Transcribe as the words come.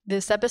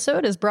This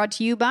episode is brought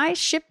to you by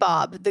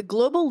ShipBob, the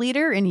global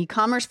leader in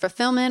e-commerce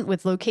fulfillment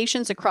with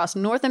locations across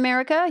North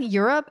America,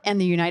 Europe,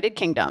 and the United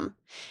Kingdom.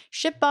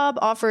 ShipBob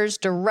offers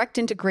direct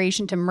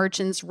integration to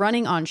merchants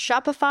running on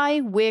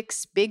Shopify,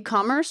 Wix,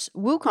 BigCommerce,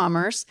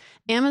 WooCommerce,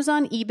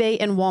 Amazon, eBay,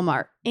 and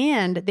Walmart.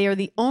 And they are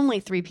the only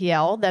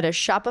 3PL that is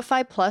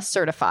Shopify Plus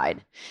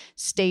certified.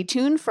 Stay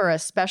tuned for a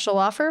special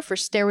offer for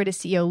Stairway to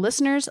CEO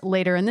listeners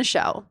later in the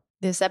show.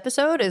 This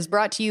episode is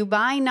brought to you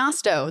by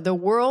Nosto, the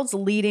world's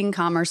leading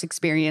commerce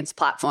experience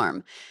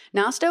platform.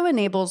 Nosto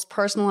enables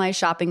personalized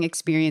shopping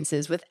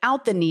experiences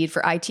without the need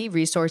for IT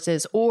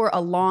resources or a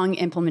long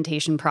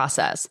implementation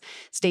process.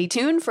 Stay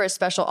tuned for a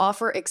special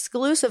offer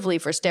exclusively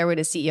for Stairway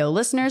to CEO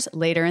listeners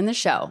later in the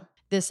show.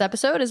 This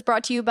episode is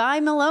brought to you by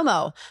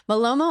Malomo.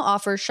 Malomo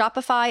offers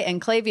Shopify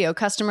and Klaviyo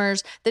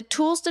customers the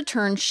tools to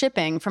turn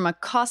shipping from a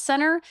cost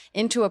center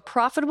into a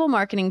profitable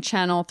marketing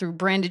channel through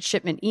branded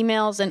shipment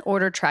emails and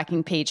order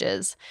tracking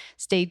pages.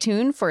 Stay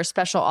tuned for a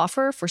special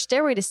offer for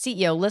Stairway to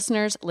CEO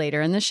listeners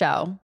later in the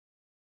show.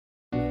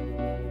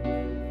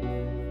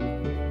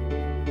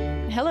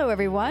 Hello,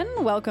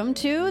 everyone. Welcome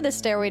to the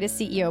Stairway to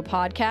CEO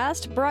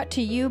podcast, brought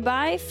to you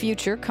by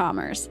Future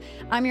Commerce.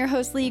 I'm your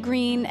host, Lee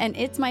Green, and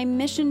it's my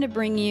mission to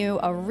bring you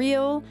a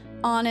real,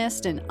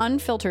 honest, and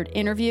unfiltered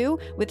interview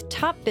with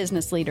top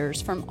business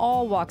leaders from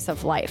all walks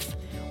of life.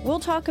 We'll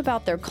talk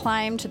about their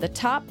climb to the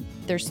top,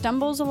 their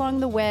stumbles along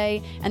the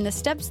way, and the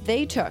steps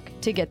they took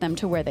to get them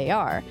to where they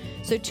are.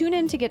 So tune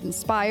in to get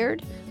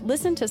inspired,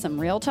 listen to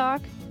some real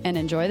talk, and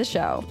enjoy the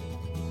show.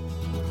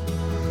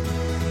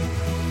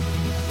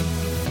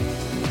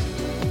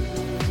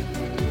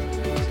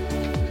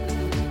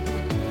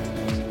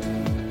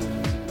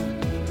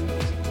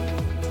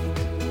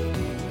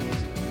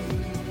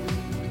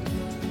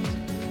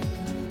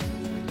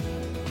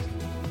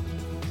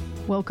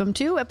 Welcome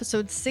to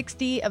episode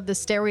 60 of the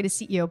Stairway to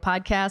CEO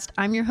podcast.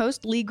 I'm your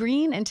host, Lee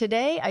Green, and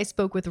today I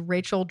spoke with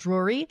Rachel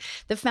Drori,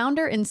 the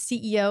founder and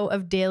CEO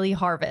of Daily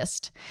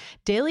Harvest.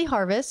 Daily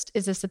Harvest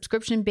is a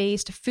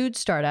subscription-based food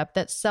startup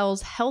that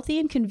sells healthy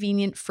and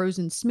convenient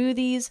frozen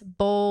smoothies,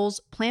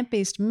 bowls,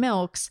 plant-based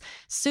milks,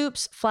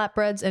 soups,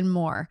 flatbreads, and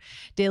more.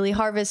 Daily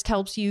Harvest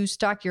helps you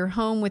stock your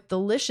home with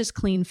delicious,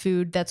 clean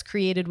food that's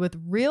created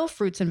with real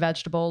fruits and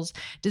vegetables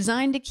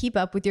designed to keep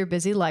up with your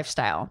busy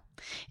lifestyle.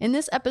 In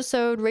this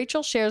episode,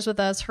 Rachel shares with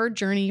us her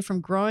journey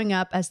from growing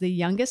up as the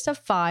youngest of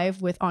 5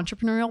 with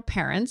entrepreneurial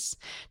parents,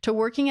 to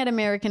working at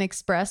American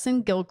Express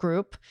and Gilt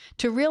Group,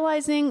 to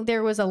realizing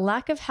there was a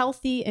lack of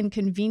healthy and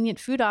convenient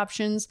food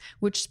options,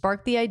 which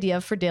sparked the idea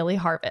for Daily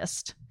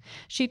Harvest.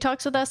 She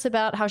talks with us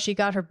about how she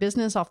got her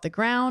business off the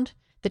ground,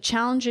 the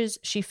challenges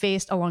she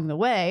faced along the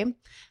way,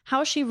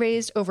 how she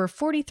raised over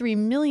 $43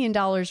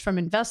 million from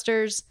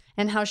investors,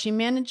 and how she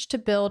managed to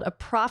build a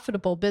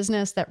profitable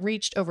business that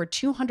reached over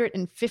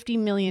 $250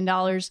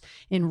 million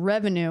in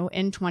revenue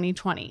in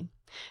 2020.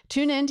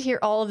 Tune in to hear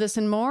all of this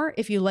and more.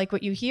 If you like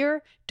what you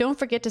hear, don't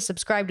forget to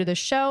subscribe to the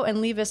show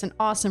and leave us an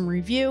awesome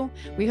review.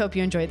 We hope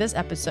you enjoy this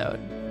episode.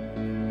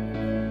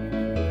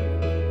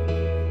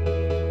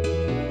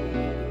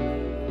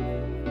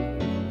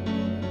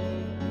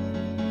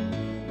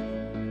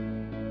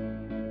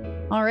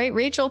 All right,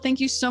 Rachel, thank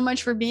you so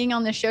much for being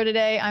on the show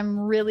today. I'm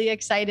really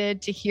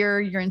excited to hear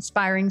your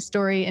inspiring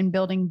story in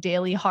building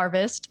Daily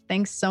Harvest.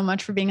 Thanks so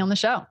much for being on the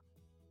show.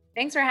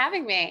 Thanks for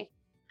having me.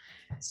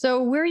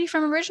 So where are you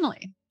from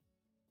originally?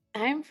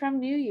 I'm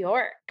from New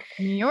York.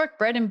 New York,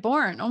 bred and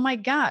born. Oh my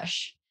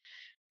gosh.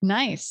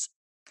 Nice.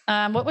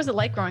 What was it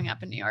like growing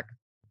up in New York?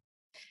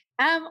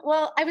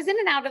 Well, I was in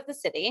and out of the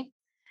city.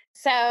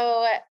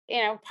 So,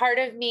 part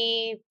of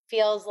me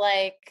feels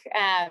like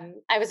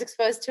I was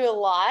exposed to a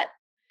lot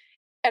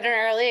at an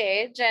early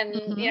age. And,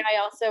 I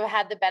also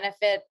had the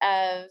benefit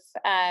of,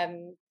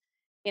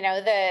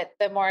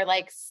 the more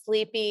like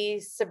sleepy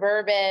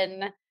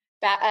suburban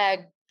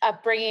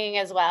upbringing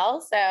as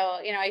well. So,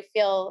 I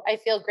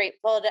feel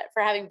grateful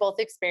for having both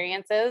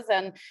experiences,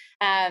 and,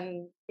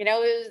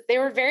 they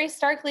were very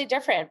starkly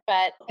different,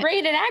 but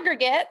great in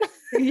aggregate.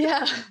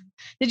 Yeah.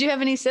 Did you have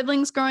any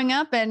siblings growing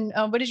up, and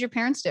what did your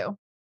parents do?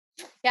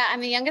 Yeah.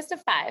 I'm the youngest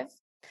of 5.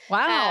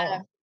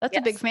 Wow. That's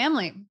a big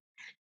family.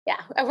 Yeah,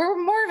 we're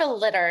more of a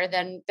litter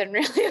than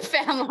really a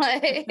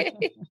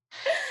family.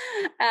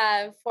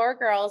 4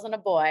 girls and a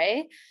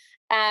boy.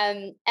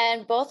 And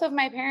both of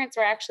my parents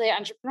were actually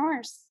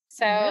entrepreneurs.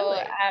 So,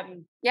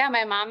 Really?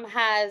 My mom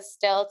has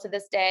still to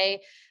this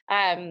day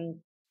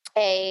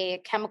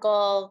a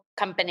chemical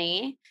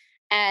company,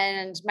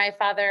 and my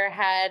father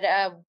had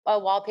a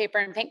wallpaper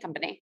and paint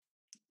company.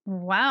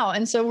 Wow.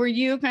 And so were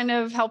you kind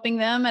of helping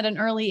them at an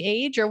early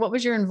age, or what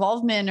was your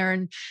involvement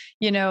or,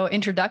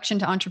 introduction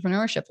to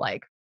entrepreneurship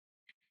like?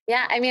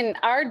 Yeah, I mean,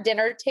 our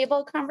dinner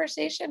table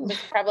conversation was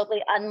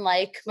probably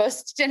unlike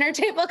most dinner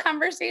table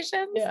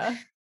conversations. Yeah.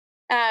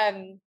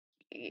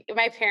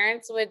 My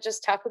parents would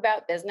just talk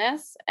about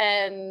business,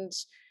 and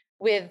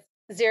with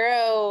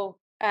zero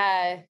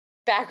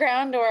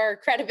background or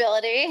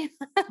credibility,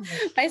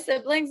 my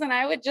siblings and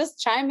I would just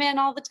chime in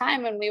all the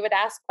time, and we would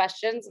ask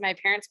questions. My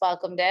parents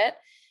welcomed it.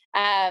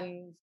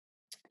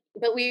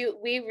 but we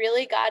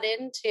really got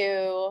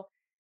into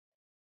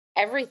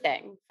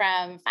everything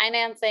from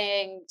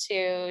financing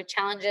to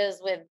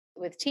challenges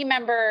with team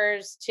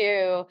members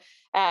to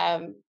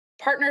um,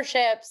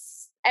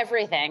 partnerships,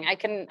 everything. I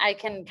can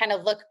kind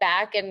of look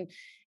back and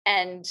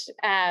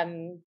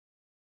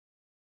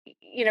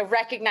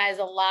recognize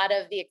a lot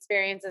of the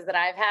experiences that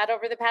I've had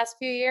over the past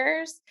few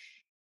years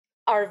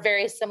are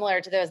very similar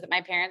to those that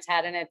my parents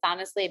had, and it's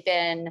honestly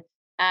been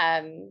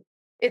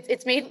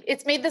it's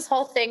made this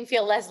whole thing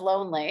feel less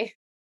lonely.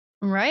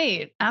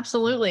 Right.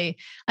 Absolutely.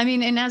 I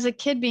mean, and as a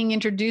kid being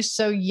introduced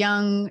so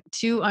young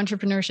to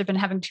entrepreneurship and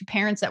having two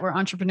parents that were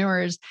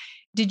entrepreneurs,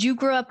 did you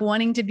grow up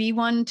wanting to be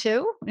one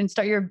too and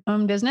start your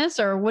own business?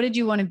 Or what did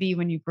you want to be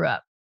when you grew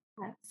up?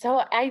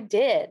 So I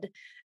did.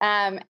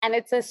 And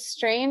it's a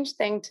strange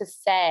thing to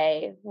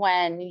say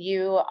when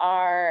you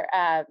are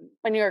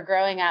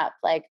growing up.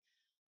 Like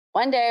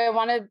one day I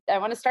want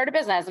to start a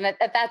business, and at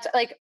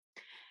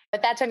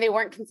that time they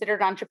weren't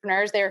considered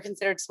entrepreneurs; they were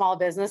considered small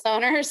business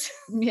owners.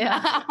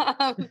 Yeah.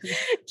 um,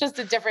 just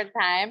a different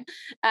time.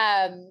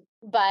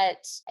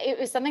 But it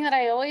was something that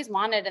I always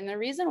wanted, and the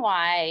reason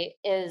why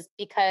is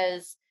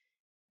because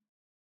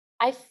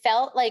I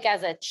felt like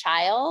as a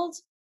child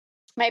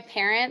my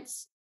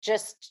parents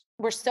just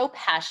were so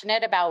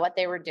passionate about what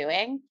they were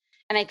doing,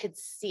 and I could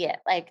see it.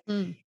 Like,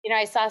 Mm.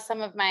 I saw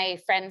some of my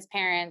friends'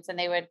 parents and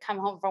they would come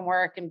home from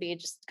work and be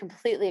just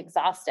completely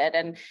exhausted.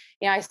 And,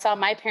 I saw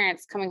my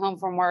parents coming home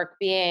from work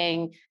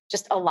being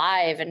just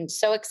alive and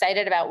so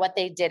excited about what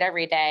they did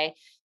every day.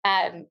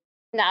 Um,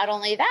 Not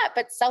only that,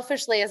 but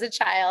selfishly as a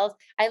child,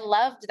 I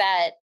loved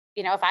that,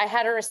 if I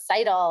had a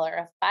recital or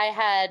if I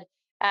had,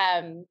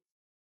 um,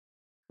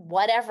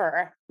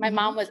 whatever, my Mhm.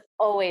 mom was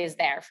always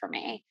there for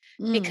me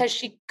Mm. because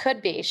she could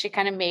be. She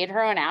kind of made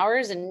her own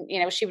hours, and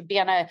she would be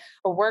on a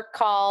work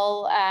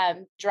call,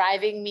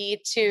 driving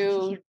me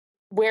to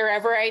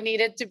wherever I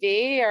needed to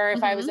be, or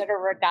if I was Mhm. at a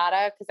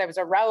regatta because I was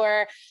a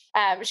rower,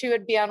 she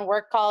would be on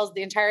work calls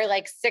the entire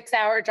like 6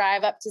 hour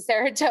drive up to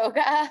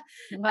Saratoga.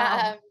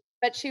 Wow. Um,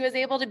 but she was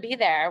able to be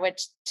there,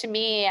 which to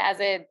me as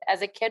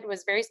a kid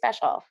was very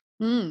special.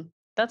 Mm.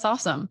 That's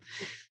awesome.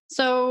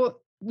 So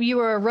you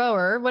were a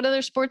rower. What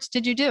other sports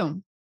did you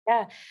do?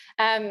 Yeah.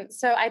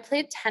 So I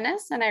played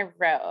tennis and I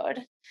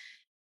rowed.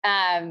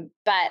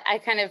 But I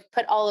kind of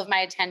put all of my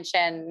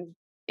attention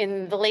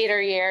in the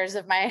later years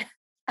of my,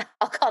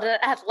 I'll call it an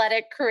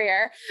athletic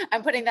career.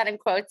 I'm putting that in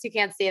quotes. You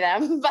can't see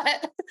them,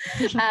 but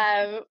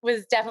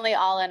was definitely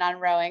all in on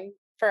rowing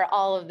for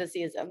all of the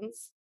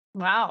seasons.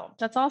 Wow,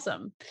 that's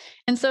awesome.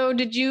 And so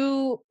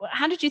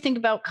how did you think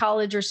about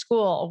college or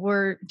school?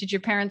 Did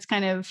your parents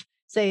kind of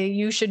say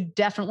you should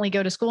definitely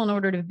go to school in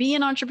order to be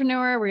an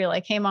entrepreneur? Were you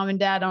like, hey, mom and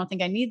dad, I don't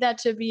think I need that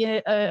to be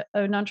an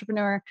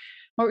entrepreneur?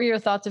 What were your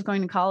thoughts of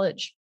going to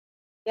college?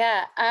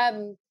 Yeah.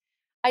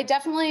 I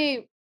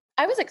definitely,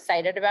 I was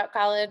excited about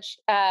college.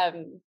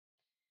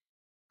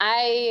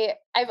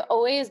 I've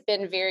always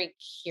been very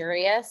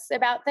curious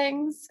about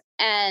things,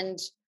 and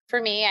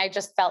for me I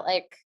just felt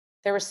like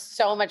there was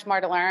so much more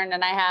to learn,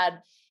 and I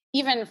had,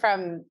 even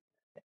from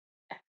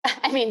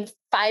I mean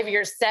 5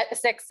 years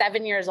 6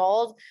 7 years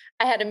old,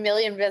 I had a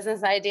million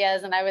business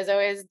ideas, and I was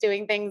always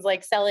doing things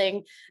like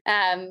selling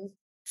um,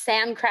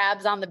 sand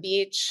crabs on the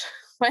beach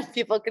when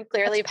people could That's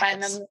clearly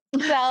find pets. them.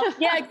 Well,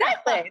 yeah,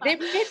 exactly, they made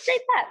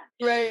great pets.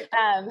 Right.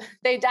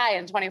 They die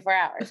in 24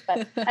 hours.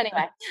 But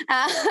anyway,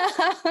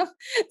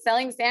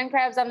 selling sand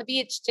crabs on the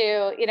beach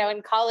to,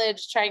 in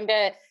college,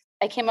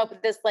 I came up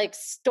with this like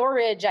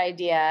storage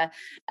idea.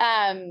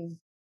 Um,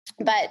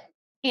 but,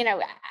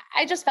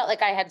 I just felt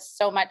like I had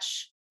so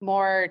much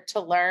more to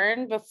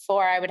learn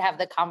before I would have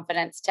the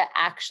confidence to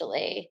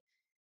actually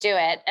do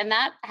it. And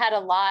that had a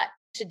lot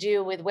to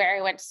do with where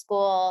I went to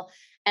school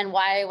and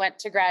why I went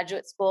to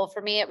graduate school.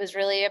 For me, it was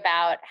really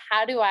about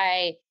how do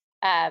I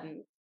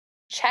um,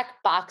 check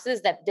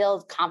boxes that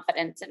build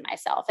confidence in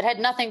myself. It had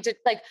nothing to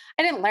like,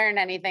 I didn't learn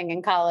anything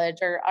in college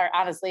or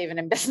honestly, even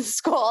in business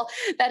school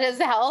that has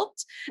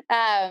helped.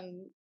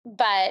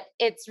 But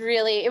it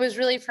was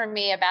really for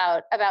me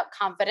about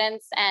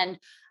confidence, and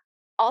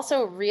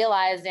also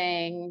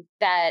realizing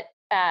that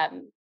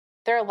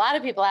there are a lot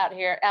of people out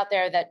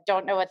there that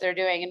don't know what they're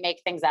doing and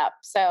make things up.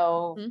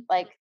 So Mhm.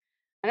 like,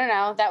 I don't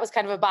know, that was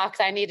kind of a box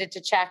I needed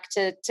to check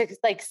to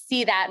like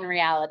see that in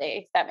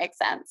reality, if that makes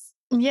sense.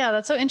 Yeah,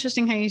 that's so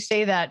interesting how you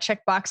say that.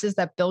 Check boxes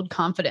that build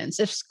confidence.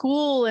 If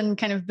school and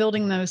kind of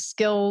building those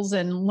skills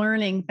and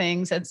learning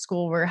things at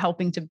school were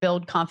helping to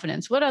build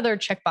confidence, what other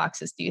check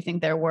boxes do you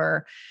think there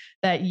were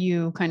that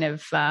you kind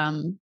of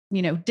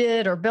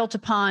did or built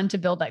upon to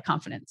build that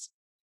confidence?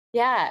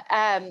 Yeah.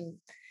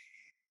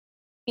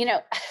 You know,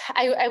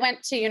 I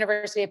went to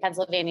University of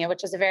Pennsylvania,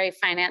 which is a very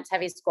finance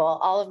heavy school.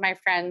 All of my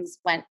friends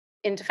went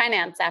into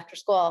finance after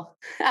school.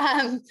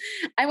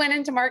 I went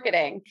into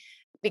marketing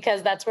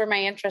because that's where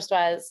my interest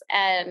was.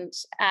 And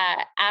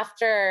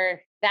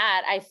after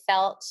that, I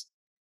felt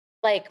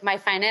like my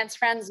finance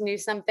friends knew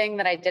something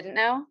that I didn't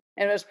know.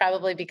 It was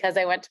probably because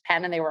I went to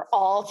Penn and they were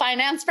all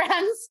finance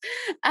friends.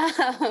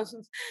 Um,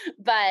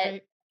 but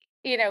Right.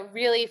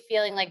 really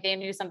feeling like they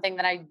knew something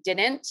that I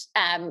didn't,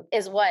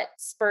 is what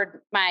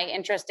spurred my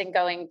interest in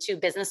going to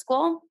business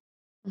school.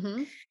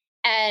 Mm-hmm.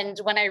 And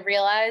when I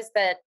realized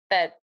that,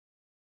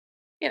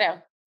 you know,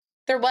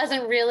 there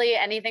wasn't really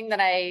anything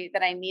that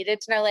I needed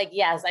to know. Like,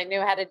 yes, I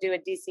knew how to do a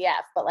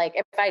DCF, but like,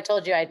 if I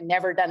told you I'd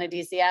never done a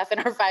DCF in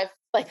our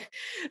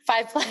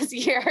 5+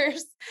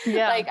 years,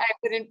 Yeah. like I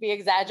wouldn't be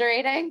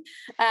exaggerating.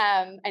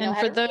 I know And how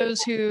for to read.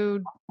 those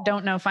who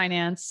don't know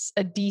finance,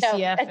 a No,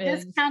 DCF a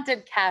is,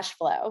 discounted cash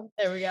flow.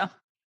 there we go.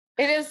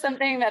 It is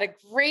something that a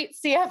great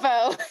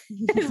CFO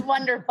is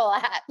wonderful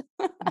at.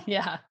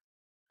 Yeah.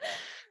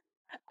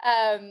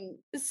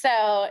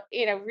 So,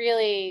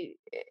 really,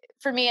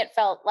 for me, it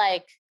felt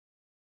like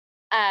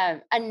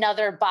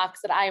another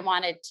box that I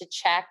wanted to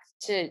check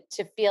to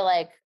feel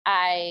like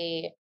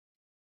I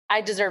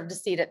deserved a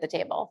seat at the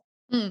table.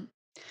 Mm.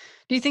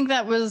 Do you think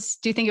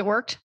it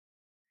worked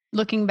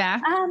looking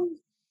back?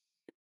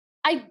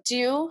 I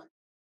do.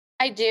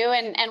 I do.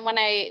 And when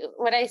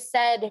I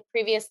said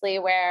previously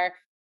where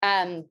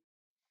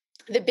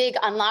the big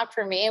unlock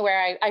for me,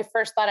 where I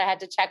first thought I had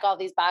to check all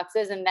these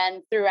boxes, and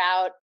then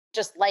throughout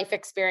just life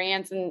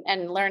experience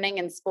and learning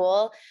in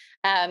school,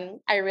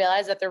 I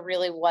realized that there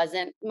really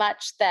wasn't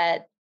much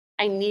that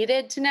I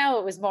needed to know.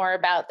 It was more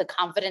about the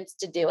confidence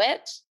to do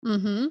it.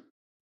 Mm-hmm.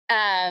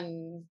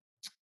 Um,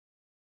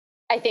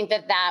 I think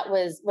that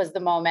was the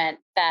moment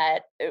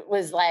that it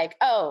was like,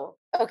 oh,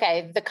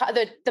 okay.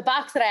 The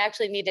box that I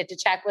actually needed to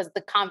check was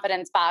the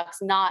confidence box,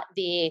 not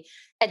the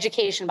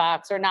education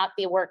box or not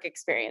the work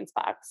experience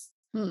box.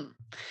 Hmm.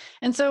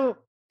 And so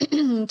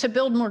to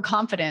build more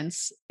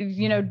confidence,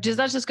 does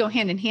that just go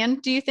hand in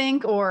hand, do you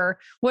think? Or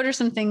what are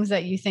some things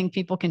that you think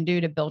people can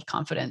do to build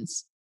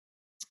confidence?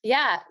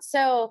 Yeah.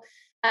 So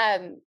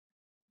um,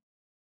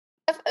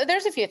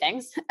 there's a few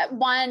things.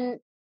 One,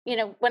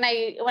 when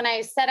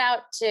I set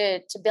out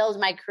to build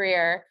my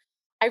career,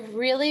 I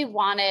really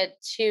wanted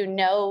to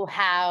know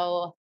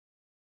how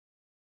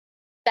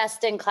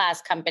best in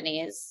class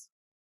companies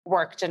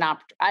worked and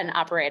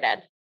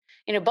operated.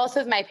 Both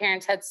of my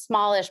parents had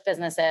smallish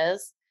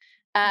businesses,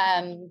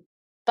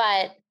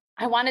 but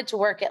I wanted to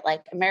work at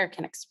like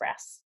American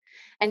Express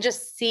and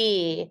just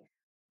see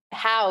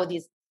how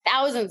these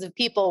thousands of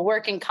people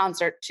work in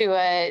concert to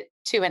an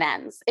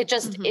ends. It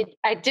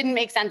didn't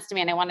make sense to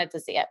me, and I wanted to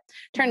see it.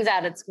 Turns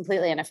out it's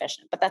completely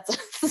inefficient, but that's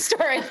a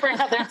story for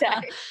another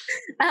day.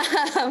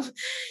 um,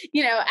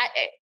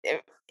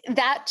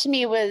 that to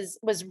me was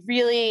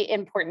really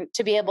important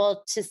to be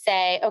able to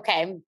say,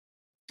 okay,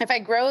 if I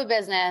grow a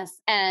business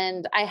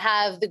and I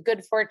have the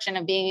good fortune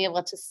of being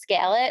able to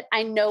scale it,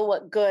 I know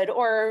what good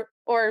or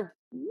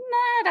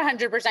not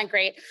 100%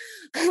 great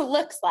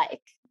looks like.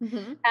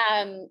 Mm-hmm.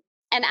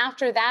 And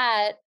after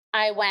that,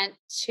 I went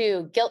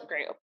to Gilt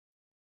Group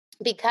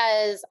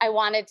because I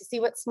wanted to see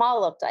what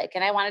small looked like,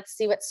 and I wanted to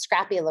see what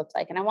scrappy looked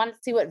like, and I wanted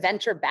to see what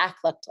venture back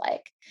looked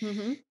like.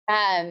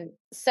 Mm-hmm.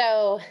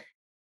 So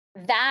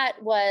that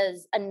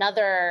was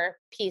another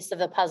piece of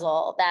the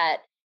puzzle that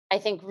I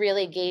think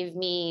really gave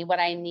me what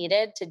I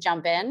needed to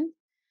jump in.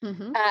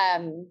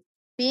 Mm-hmm.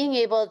 Being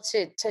able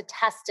to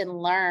test and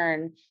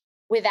learn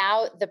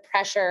without the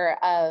pressure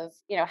of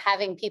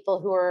having people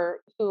who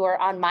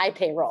are on my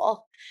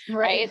payroll,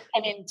 right?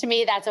 I mean, to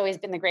me, that's always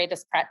been the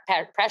greatest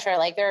pressure.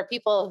 Like there are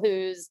people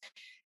whose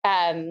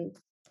there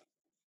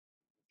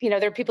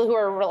are people who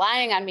are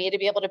relying on me to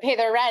be able to pay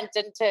their rent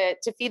and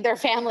to feed their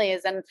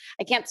families, and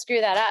I can't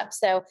screw that up.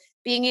 So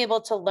being able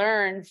to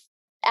learn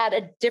at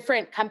a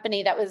different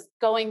company that was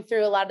going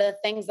through a lot of the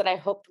things that I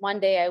hoped one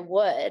day I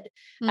would,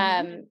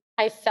 Mm-hmm.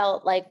 I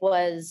felt like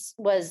was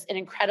an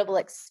incredible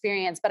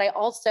experience. But I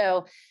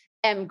also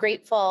am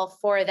grateful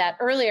for that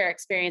earlier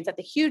experience at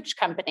the huge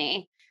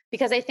company,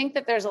 because I think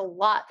that there's a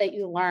lot that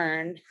you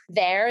learn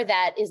there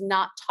that is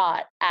not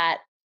taught at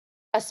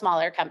a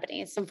smaller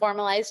company. Some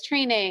formalized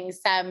training,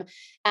 some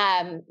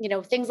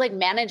things like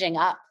managing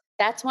up.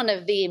 That's one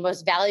of the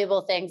most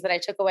valuable things that I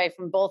took away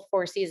from both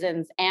Four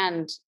Seasons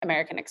and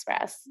American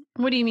Express.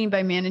 What do you mean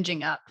by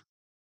managing up?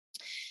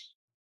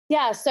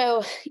 Yeah,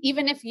 so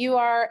even if you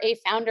are a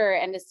founder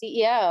and a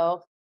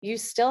CEO, you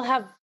still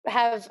have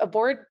a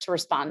board to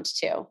respond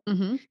to.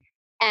 Mm-hmm.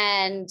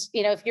 And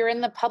if you're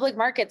in the public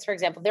markets, for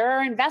example, there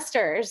are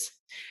investors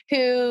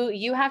who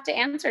you have to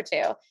answer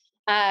to.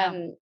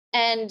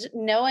 And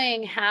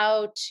knowing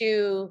how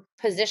to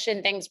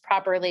position things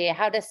properly,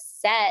 how to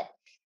set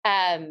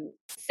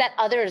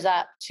others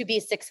up to be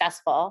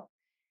successful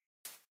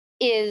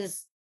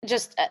is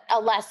just a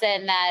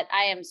lesson that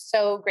I am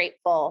so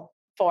grateful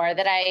for.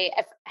 That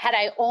had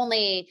I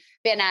only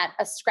been at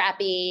a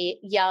scrappy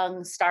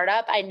young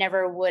startup, I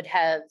never would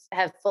have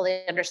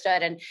fully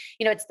understood. And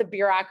it's the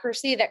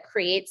bureaucracy that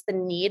creates the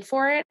need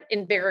for it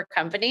in bigger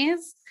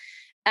companies.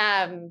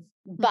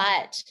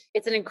 But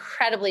it's an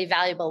incredibly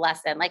valuable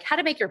lesson, like how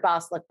to make your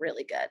boss look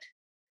really good.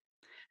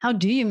 How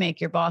do you make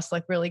your boss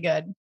look really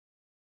good?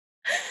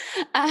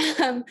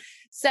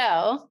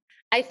 So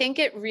I think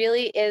it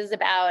really is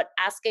about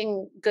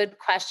asking good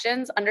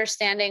questions,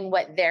 understanding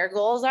what their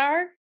goals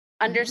are,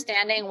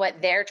 understanding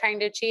what they're trying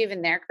to achieve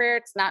in their career.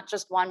 It's not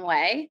just one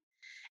way.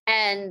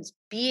 And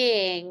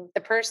being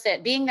the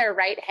person, being their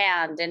right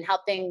hand and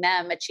helping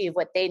them achieve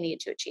what they need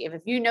to achieve.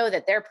 If you know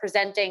that they're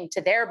presenting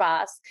to their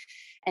boss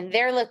and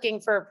they're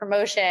looking for a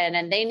promotion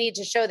and they need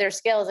to show their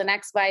skills in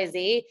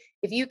XYZ,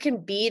 if you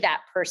can be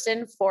that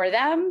person for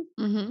them,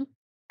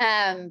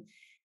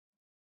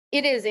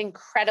 it is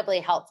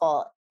incredibly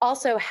helpful.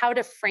 Also, how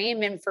to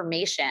frame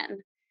information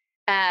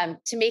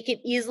to make it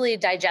easily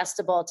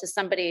digestible to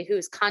somebody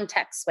who's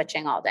context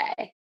switching all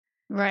day.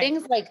 Right.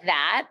 Things like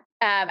that,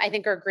 I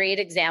think, are great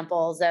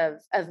examples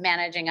of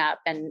managing up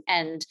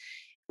and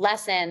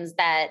lessons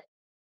that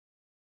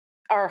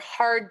are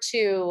hard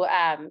to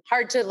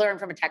learn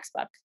from a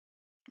textbook.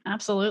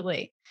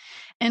 Absolutely.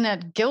 And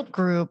at Gilt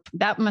Group,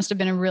 that must have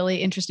been a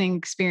really interesting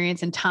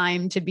experience and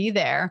time to be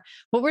there.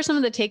 What were some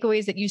of the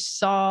takeaways that you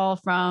saw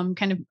from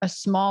kind of a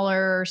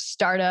smaller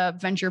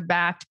startup,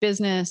 venture-backed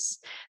business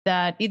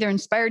that either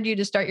inspired you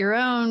to start your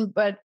own,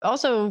 but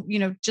also,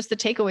 just the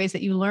takeaways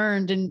that you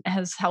learned and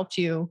has helped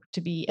you to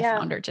be a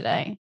founder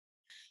today?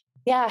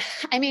 Yeah.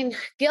 I mean,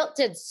 Gilt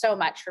did so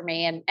much for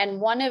me.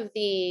 And one of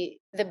the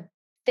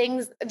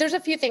things, there's a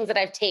few things that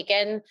I've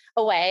taken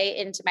away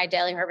into my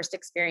Daily Harvest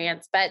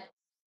experience, but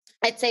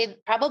I'd say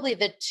probably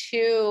the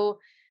two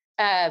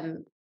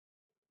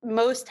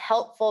most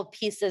helpful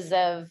pieces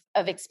of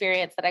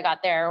experience that I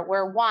got there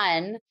were,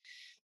 one,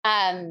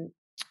 capital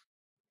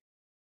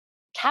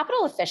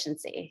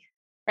efficiency,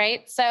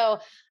 right? So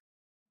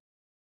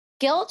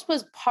Gilt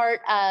was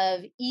part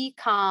of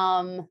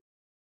e-com,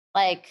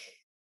 like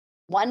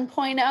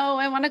 1.0,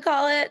 I want to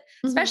call it,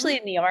 especially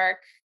in New York,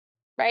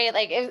 right?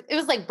 Like it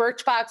was like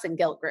Birchbox and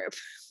Gilt Group.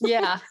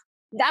 Yeah.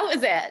 That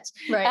was it.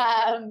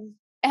 Right.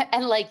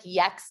 And like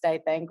Yext, I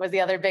think, was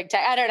the other big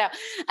tech. I don't know.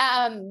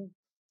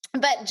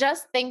 But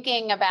just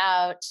thinking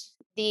about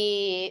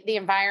the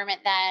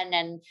environment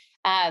then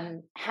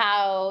and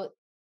how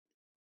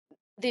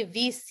the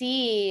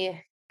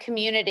VC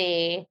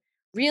community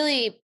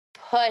really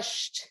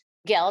pushed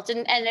Gilt,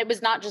 and it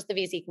was not just the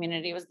VC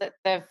community, it was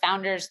the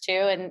founders too,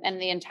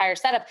 and the entire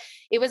setup.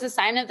 It was a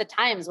sign of the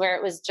times where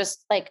it was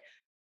just like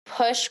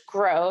push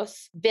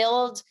growth,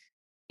 build,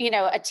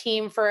 a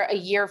team for a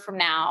year from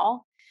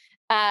now.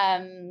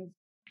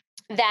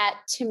 That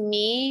to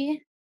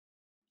me,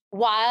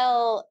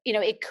 while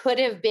it could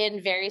have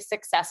been very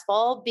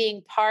successful,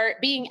 being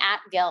at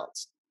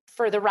Gilt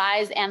for the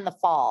rise and the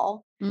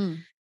fall,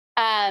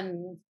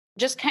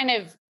 just kind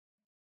of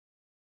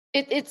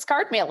it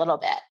scarred me a little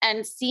bit.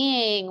 And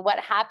seeing what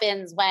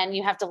happens when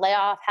you have to lay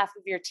off half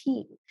of your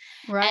team,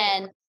 right,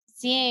 and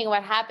seeing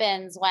what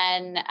happens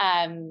when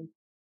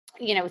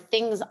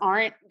things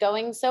aren't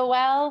going so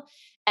well,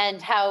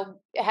 and how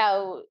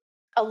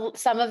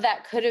some of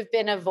that could have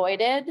been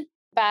avoided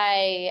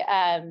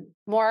by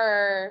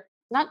more,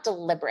 not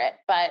deliberate,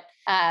 but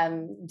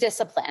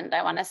disciplined,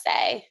 I want to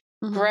say,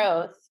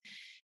 growth,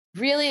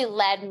 really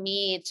led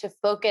me to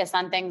focus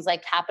on things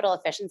like capital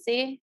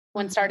efficiency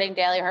when starting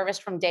Daily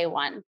Harvest from day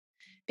one,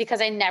 because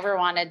I never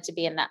wanted to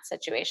be in that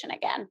situation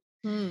again.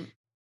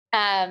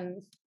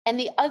 And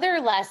the other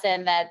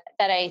lesson that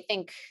I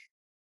think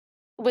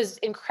was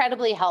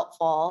incredibly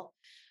helpful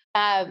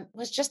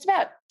was just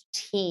about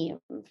team.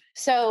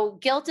 So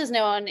Gilt is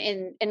known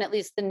in at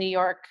least the New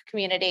York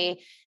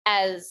community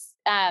as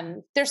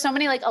there's so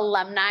many like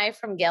alumni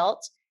from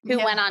Gilt who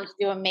went on to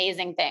do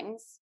amazing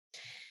things.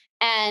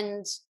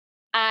 And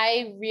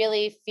I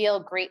really feel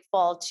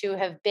grateful to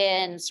have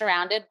been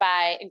surrounded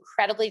by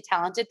incredibly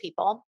talented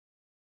people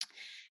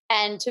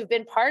and to have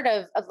been part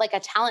of like a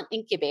talent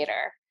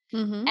incubator.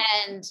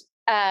 And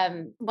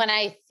when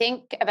I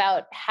think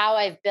about how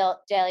I've built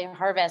Daily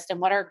Harvest and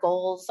what our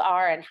goals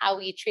are and how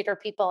we treat our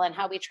people and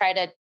how we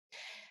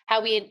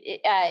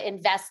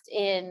invest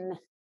in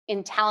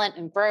talent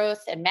and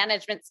growth and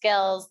management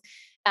skills,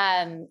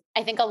 I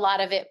think a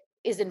lot of it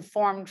is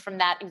informed from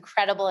that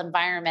incredible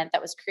environment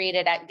that was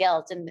created at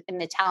Gilt in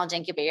the talent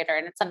incubator.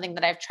 And it's something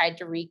that I've tried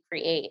to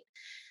recreate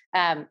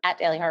at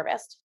Daily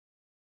Harvest.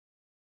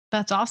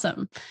 That's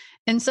awesome.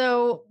 And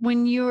so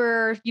when you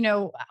were,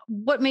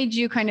 what made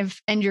you kind of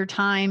end your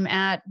time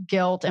at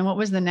Gilt, and what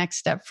was the next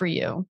step for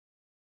you?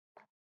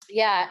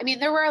 Yeah. I mean,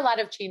 there were a lot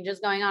of changes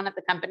going on at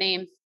the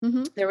company.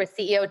 There was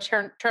CEO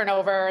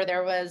turnover.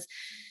 There was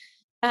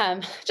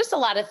just a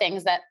lot of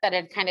things that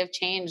had kind of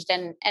changed.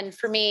 And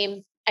for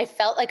me, I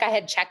felt like I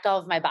had checked all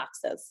of my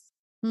boxes.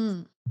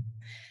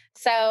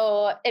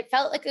 So it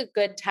felt like a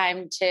good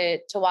time to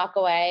walk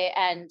away.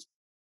 And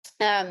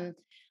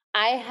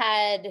I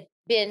had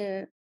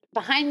been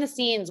behind the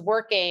scenes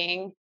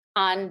working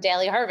on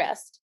Daily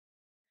Harvest,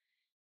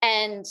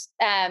 and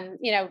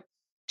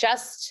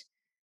just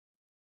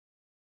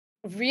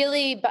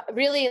really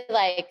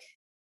like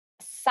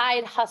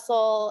side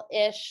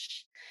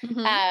hustle-ish,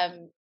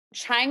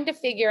 trying to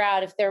figure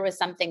out if there was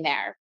something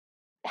there,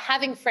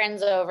 having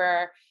friends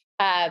over,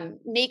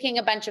 making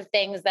a bunch of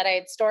things that I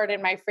had stored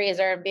in my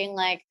freezer and being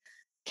like,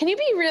 can you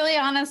be really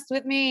honest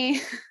with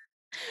me?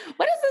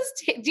 What is this?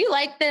 Do you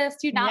like this?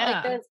 Do you not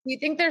like this? Do you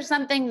think there's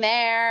something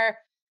there?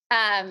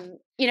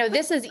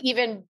 This is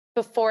even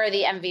before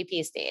the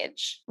MVP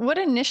stage. What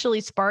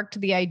initially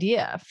sparked the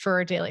idea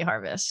for Daily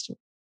Harvest?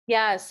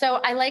 Yeah. So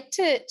I like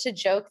to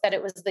joke that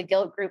it was the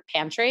Guilt Group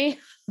pantry.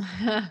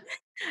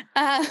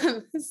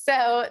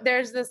 So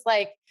there's this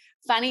like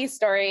funny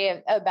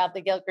story about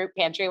the Guilt Group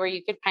pantry where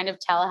you could kind of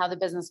tell how the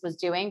business was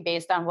doing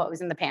based on what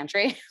was in the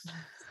pantry.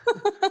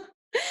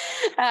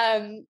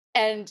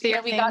 And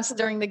we got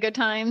during the good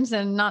times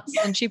and not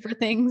some cheaper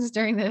things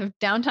during the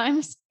down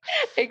times.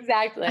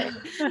 Exactly.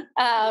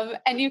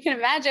 And you can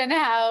imagine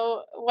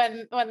how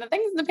when the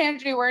things in the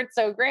pantry weren't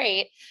so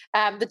great,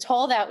 the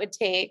toll that would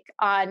take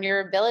on your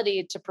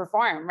ability to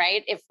perform,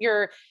 right? If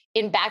you're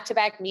in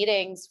back-to-back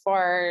meetings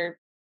for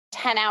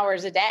 10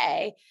 hours a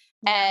day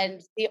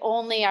and the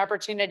only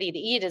opportunity to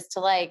eat is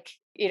to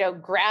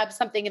grab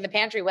something in the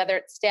pantry, whether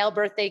it's stale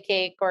birthday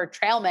cake or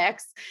trail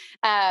mix,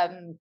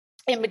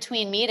 in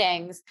between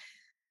meetings,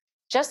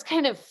 just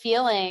kind of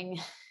feeling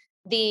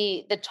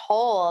the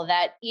toll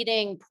that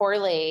eating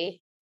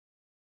poorly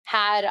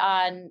had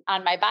on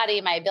my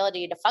body, my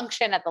ability to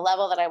function at the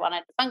level that I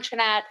wanted to function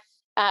at,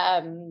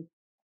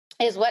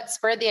 is what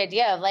spurred the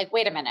idea of like,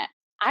 wait a minute,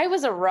 I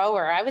was a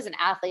rower, I was an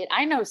athlete,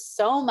 I know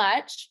so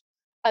much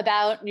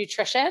about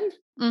nutrition.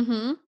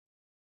 Mm-hmm.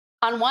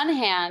 On one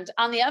hand,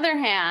 on the other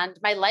hand,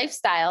 my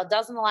lifestyle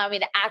doesn't allow me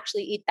to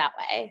actually eat that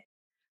way.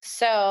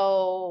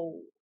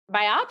 So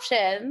my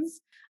options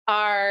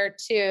are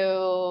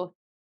to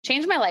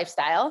change my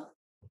lifestyle.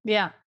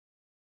 Yeah.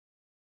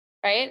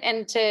 Right.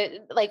 And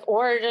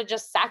or to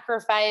just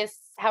sacrifice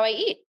how I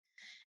eat.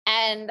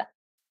 And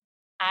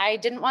I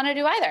didn't want to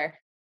do either.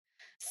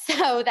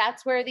 So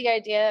that's where the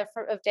idea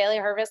of Daily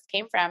Harvest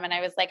came from. And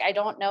I was like, I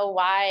don't know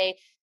why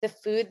the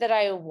food that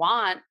I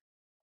want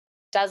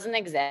doesn't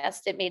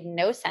exist. It made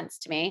no sense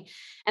to me.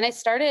 And I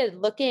started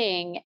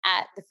looking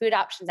at the food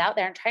options out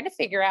there and trying to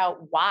figure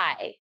out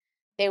why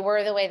they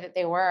were the way that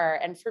they were.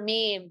 And for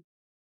me,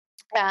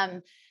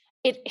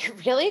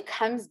 it really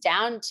comes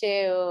down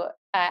to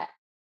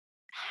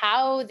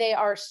how they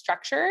are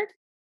structured.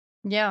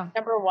 Yeah.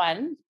 Number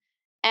one,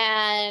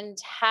 and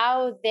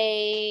how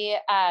they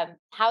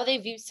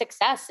view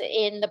success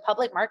in the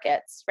public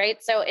markets,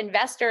 right? So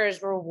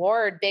investors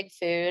reward big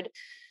food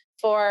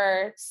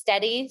for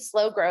steady,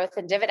 slow growth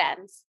and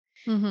dividends.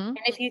 Mm-hmm. And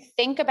if you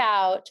think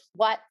about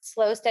what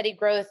slow, steady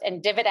growth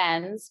and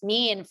dividends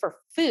mean for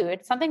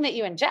food, something that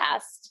you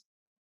ingest,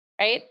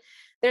 right?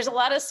 There's a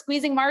lot of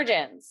squeezing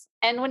margins.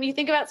 And when you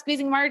think about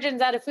squeezing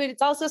margins out of food,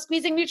 it's also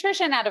squeezing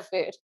nutrition out of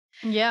food.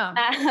 Yeah.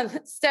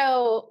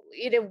 So,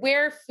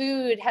 where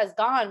food has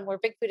gone, where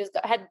big food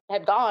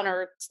had gone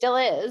or still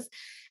is,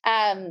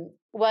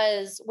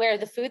 was where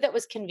the food that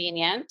was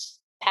convenient,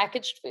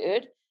 packaged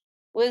food,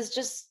 was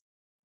just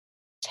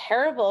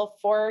terrible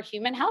for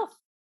human health.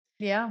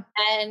 Yeah.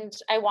 And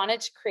I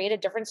wanted to create a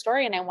different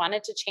story, and I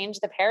wanted to change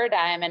the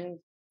paradigm. And,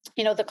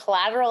 the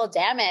collateral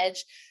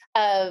damage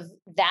of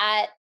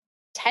that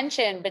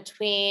tension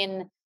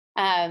between,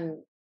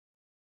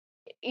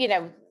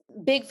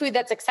 big food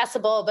that's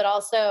accessible, but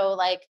also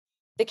like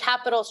the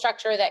capital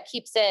structure that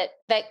keeps it,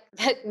 that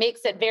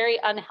makes it very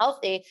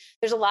unhealthy.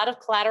 There's a lot of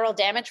collateral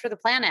damage for the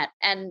planet.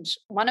 And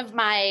one of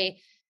my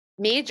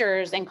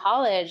majors in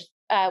college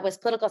was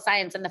political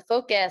science. And the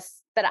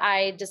focus that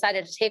I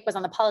decided to take was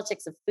on the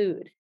politics of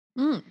food.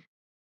 Mm.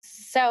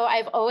 So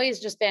I've always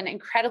just been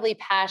incredibly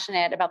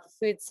passionate about the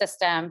food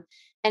system.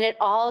 And it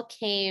all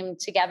came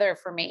together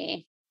for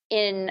me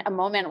in a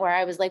moment where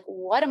I was like,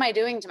 what am I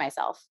doing to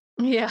myself?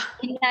 Yeah.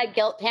 In that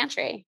guilt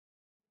pantry.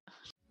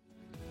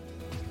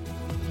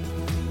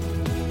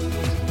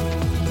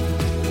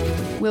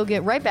 We'll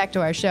get right back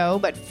to our show,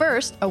 but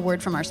first, a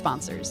word from our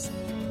sponsors.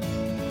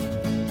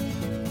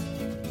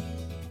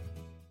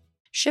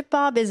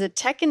 ShipBob is a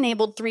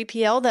tech-enabled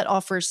 3PL that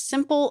offers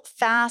simple,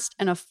 fast,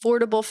 and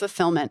affordable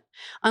fulfillment.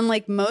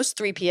 Unlike most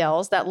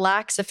 3PLs that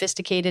lack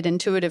sophisticated,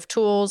 intuitive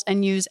tools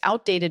and use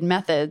outdated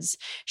methods,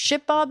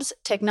 ShipBob's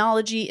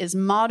technology is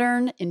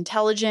modern,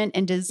 intelligent,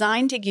 and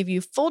designed to give you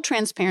full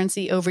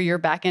transparency over your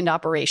back-end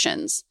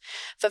operations.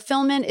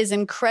 Fulfillment is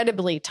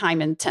incredibly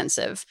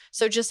time-intensive,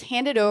 so just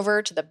hand it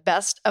over to the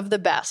best of the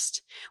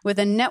best. With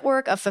a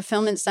network of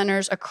fulfillment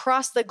centers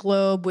across the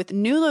globe with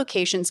new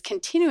locations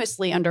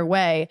continuously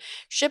underway,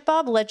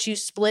 ShipBob lets you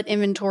split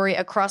inventory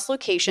across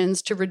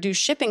locations to reduce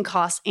shipping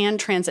costs and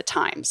transit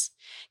times.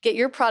 Get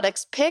your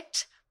products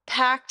picked,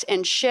 packed,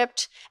 and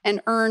shipped, and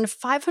earn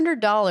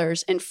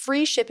 $500 in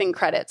free shipping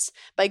credits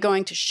by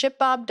going to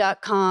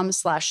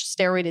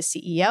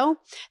shipbob.com/stairway-to-CEO.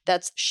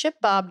 That's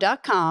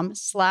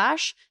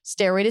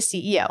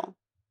shipbob.com/stairway-to-CEO.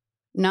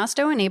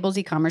 Nosto enables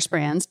e-commerce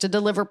brands to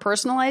deliver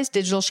personalized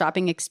digital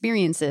shopping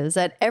experiences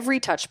at every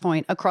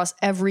touchpoint across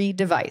every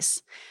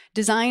device.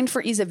 Designed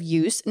for ease of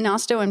use,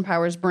 Nosto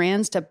empowers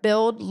brands to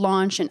build,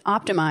 launch, and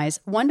optimize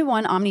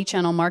one-to-one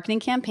omnichannel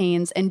marketing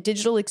campaigns and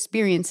digital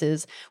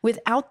experiences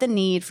without the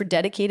need for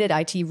dedicated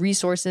IT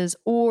resources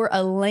or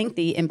a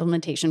lengthy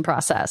implementation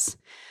process.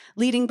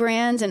 Leading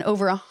brands in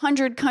over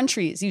 100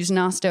 countries use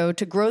Nosto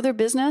to grow their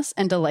business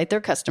and delight their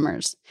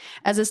customers.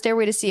 As a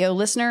Stairway to CEO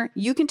listener,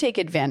 you can take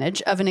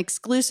advantage of an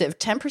exclusive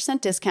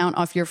 10% discount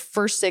off your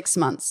first 6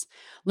 months.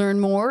 Learn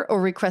more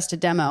or request a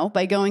demo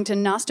by going to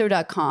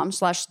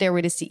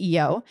nosto.com/stairway to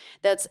CEO.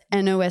 That's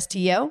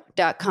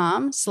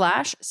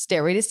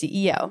nosto.com/stairway to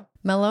CEO.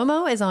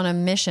 Malomo is on a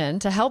mission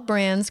to help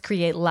brands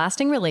create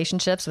lasting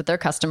relationships with their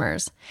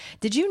customers.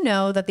 Did you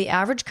know that the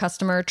average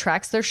customer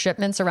tracks their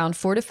shipments around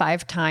 4 to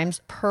 5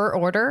 times per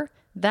order?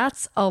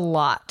 That's a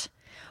lot.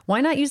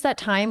 Why not use that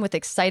time with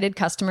excited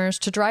customers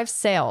to drive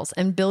sales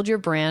and build your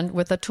brand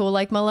with a tool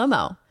like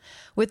Malomo?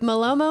 With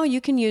Malomo, you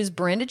can use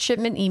branded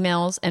shipment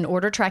emails and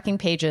order tracking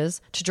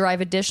pages to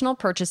drive additional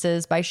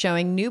purchases by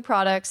showing new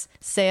products,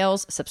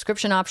 sales,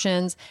 subscription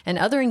options, and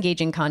other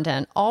engaging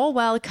content, all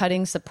while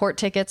cutting support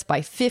tickets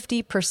by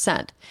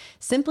 50%,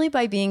 simply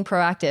by being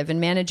proactive in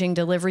managing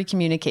delivery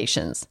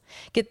communications.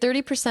 Get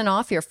 30%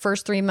 off your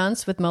first 3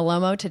 months with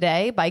Malomo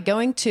today by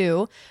going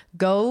to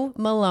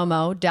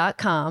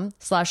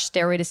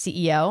gomalomo.com/stairway to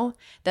CEO.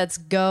 That's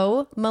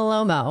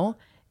GoMalomo,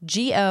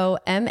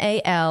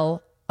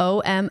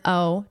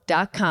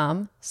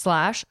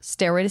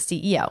 GOMALOMO.com/stairway to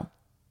CEO.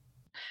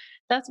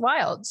 That's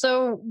wild.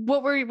 So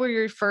what were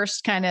your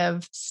first kind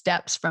of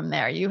steps from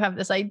there? You have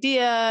this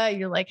idea,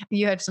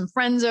 you had some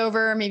friends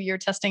over, maybe you're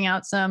testing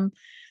out some,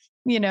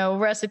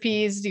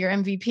 recipes, your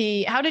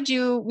MVP.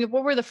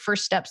 What were the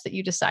first steps that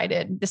you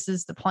decided this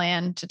is the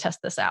plan to test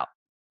this out?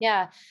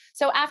 Yeah.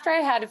 So after I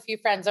had a few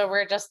friends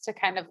over just to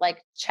kind of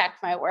like check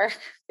my work,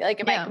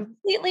 am I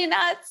completely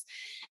nuts?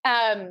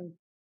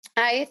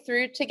 I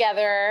threw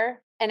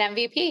together an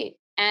MVP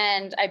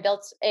and I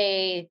built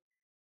a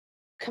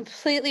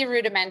completely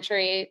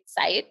rudimentary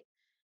site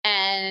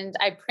and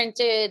I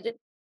printed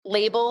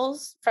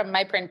labels from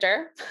my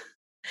printer,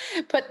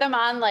 put them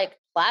on like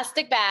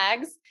plastic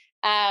bags,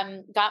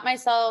 got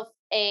myself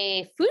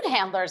a food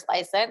handler's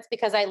license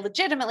because I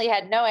legitimately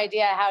had no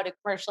idea how to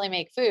commercially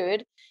make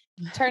food.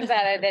 Turns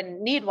out I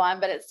didn't need one,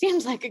 but it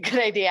seems like a good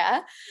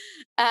idea.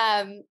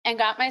 And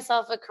got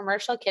myself a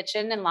commercial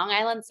kitchen in Long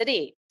Island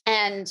City.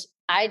 And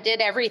I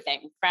did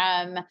everything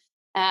from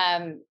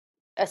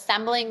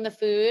assembling the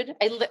food.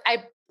 I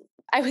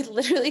would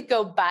literally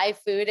go buy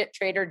food at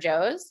Trader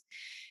Joe's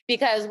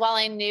because while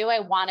I knew I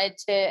wanted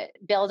to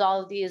build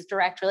all of these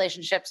direct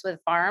relationships with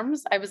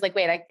farms, I was like,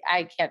 wait,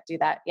 I can't do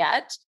that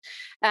yet.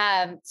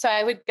 So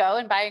I would go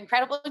and buy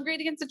incredible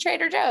ingredients at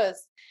Trader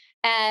Joe's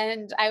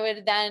and I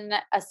would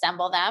then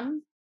assemble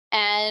them.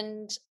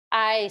 And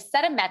I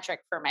set a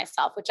metric for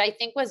myself, which I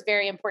think was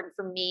very important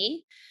for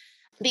me.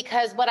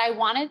 Because what I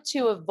wanted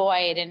to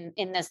avoid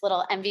in this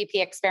little MVP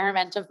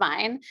experiment of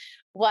mine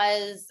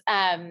was,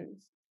 I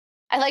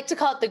like to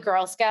call it the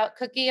Girl Scout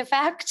cookie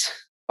effect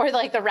or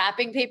like the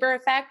wrapping paper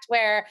effect,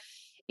 where,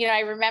 I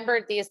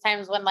remembered these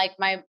times when like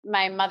my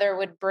mother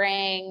would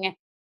bring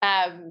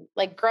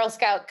like Girl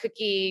Scout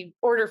cookie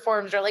order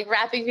forms or like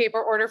wrapping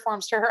paper order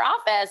forms to her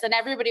office, and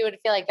everybody would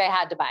feel like they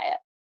had to buy it.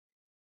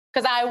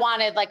 Because I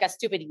wanted like a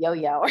stupid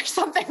yo-yo or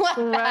something like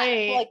that.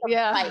 Like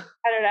bike.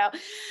 I don't know.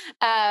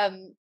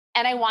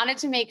 And I wanted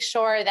to make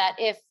sure that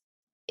if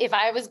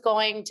I was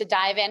going to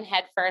dive in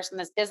head first in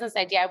this business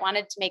idea, I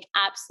wanted to make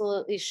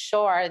absolutely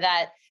sure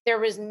that there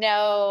was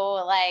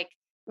no like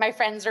my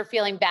friends are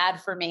feeling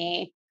bad for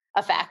me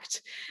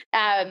effect.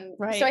 So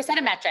I set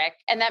a metric,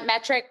 and that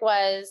metric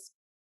was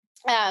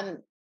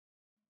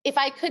if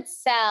I could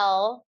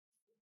sell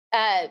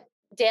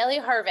Daily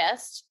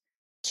Harvest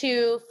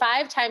to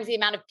 5 times the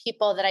amount of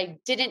people that I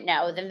didn't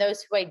know than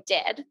those who I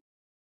did,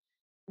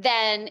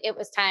 then it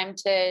was time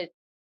to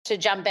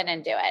jump in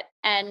and do it.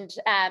 And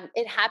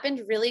it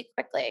happened really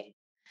quickly.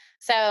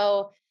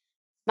 So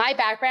my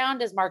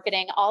background is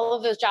marketing. All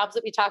of those jobs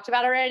that we talked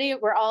about already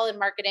were all in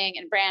marketing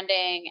and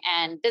branding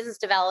and business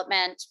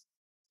development.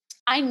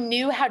 I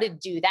knew how to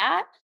do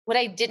that. What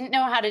I didn't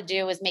know how to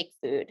do was make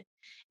food.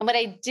 And what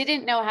I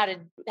didn't know how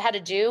to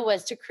do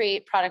was to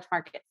create product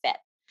market fit.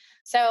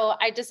 So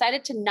I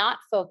decided to not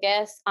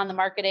focus on the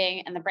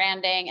marketing and the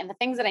branding and the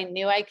things that I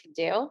knew I could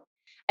do.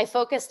 I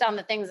focused on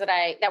the things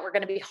that were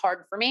going to be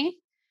hard for me,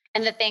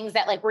 and the things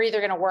that like were either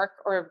going to work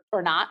or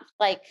not,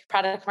 like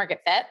product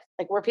market fit.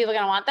 Like, were people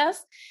going to want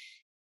this?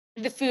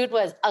 The food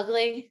was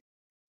ugly.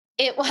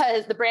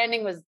 The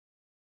branding was,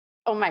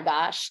 oh my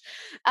gosh.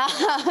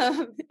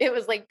 It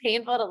was like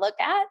painful to look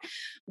at,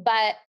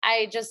 but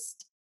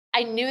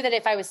I knew that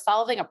if I was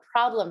solving a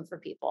problem for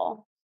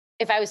people,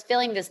 if I was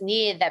filling this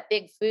need that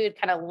big food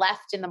kind of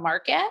left in the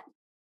market,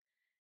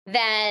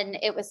 then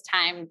it was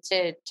time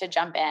to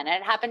jump in. And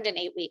it happened in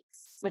 8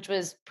 weeks, which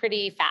was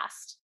pretty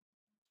fast.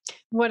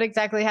 What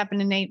exactly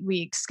happened in 8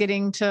 weeks?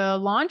 Getting to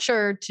launch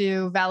or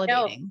to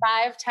validating? No,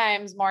 5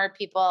 times more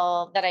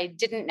people that I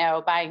didn't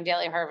know buying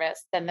Daily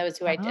Harvest than those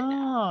who I did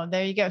know. Oh,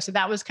 there you go. So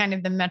that was kind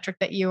of the metric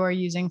that you are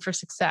using for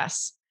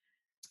success.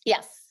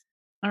 Yes.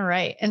 All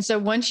right. And so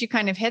once you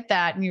kind of hit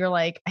that and you're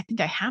like, I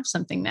think I have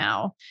something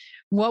now.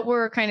 What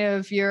were kind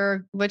of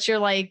what's your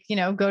like,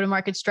 go to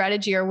market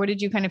strategy, or what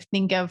did you kind of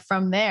think of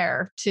from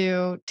there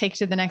to take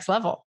to the next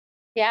level?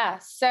 Yeah.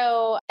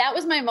 So that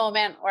was my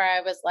moment where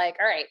I was like,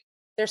 all right,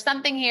 there's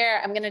something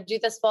here. I'm going to do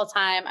this full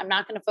time. I'm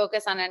not going to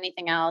focus on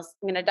anything else.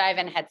 I'm going to dive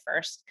in head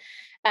first.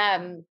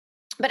 Um,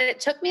 but it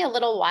took me a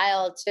little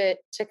while to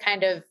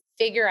kind of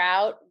figure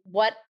out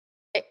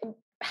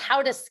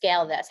how to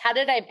scale this. How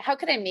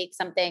could I make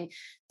something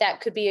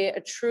that could be a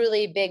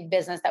truly big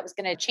business that was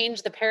going to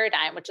change the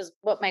paradigm, which is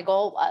what my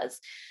goal was.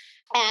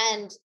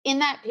 And in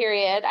that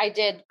period, I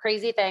did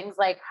crazy things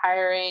like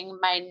hiring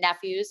my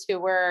nephews, who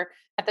were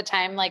at the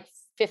time like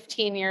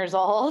 15 years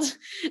old,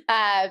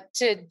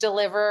 to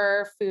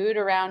deliver food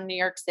around New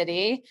York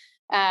City.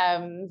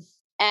 Um,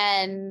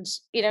 and,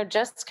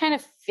 just kind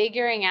of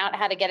figuring out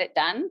how to get it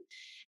done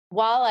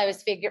while I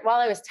was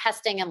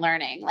testing and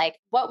learning, like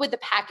what would the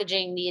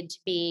packaging need to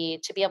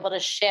be able to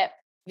ship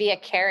via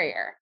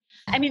carrier.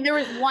 I mean, there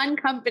was one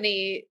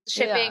company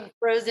shipping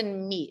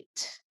frozen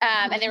meat,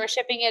 and they were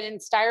shipping it in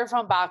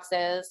styrofoam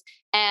boxes,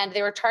 and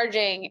they were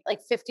charging like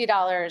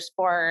 $50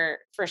 for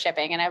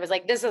shipping. And I was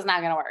like, this is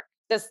not going to work.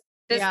 This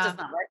does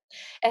not work.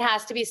 It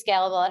has to be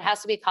scalable. It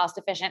has to be cost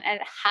efficient,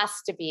 and it has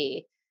to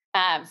be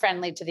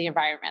friendly to the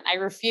environment. I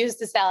refuse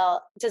to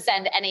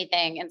send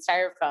anything in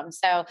styrofoam.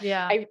 So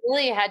I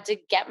really had to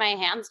get my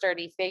hands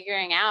dirty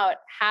figuring out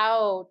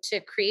how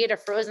to create a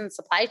frozen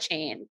supply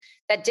chain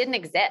that didn't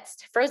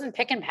exist. Frozen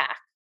pick and pack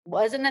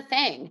wasn't a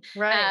thing.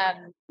 Right.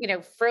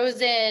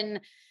 Frozen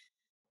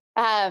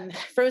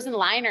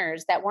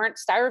liners that weren't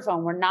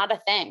styrofoam were not a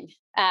thing.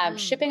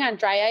 Shipping on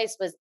dry ice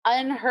was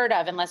unheard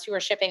of unless you were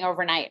shipping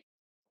overnight.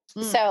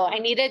 So I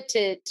needed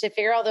to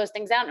figure all those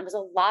things out. And it was a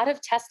lot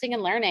of testing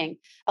and learning,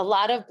 a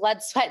lot of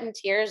blood, sweat, and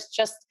tears,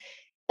 just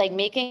like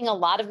making a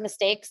lot of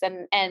mistakes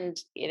and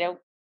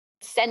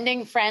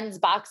sending friends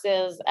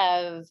boxes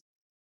of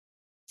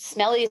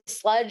smelly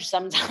sludge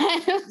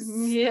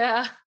sometimes.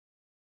 Yeah.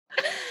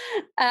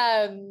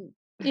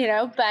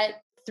 But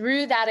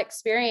through that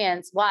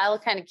experience, while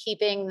kind of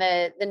keeping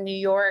the New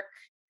York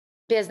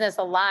business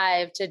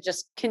alive, to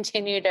just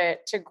continue to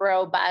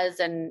grow buzz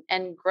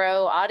and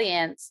grow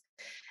audience,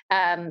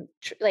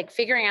 like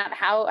figuring out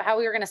how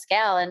we were going to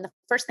scale. And the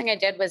first thing I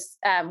did was,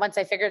 once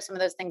I figured some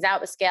of those things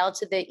out, was scale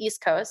to the East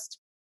Coast.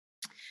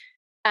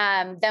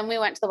 Then we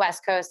went to the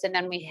West Coast, and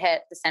then we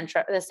hit the center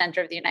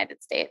of the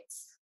United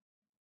States.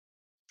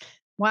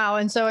 Wow.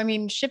 And so, I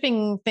mean,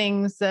 shipping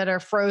things that are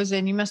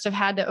frozen, you must have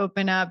had to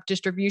open up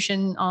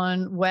distribution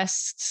on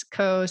West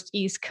Coast,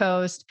 East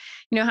Coast.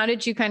 How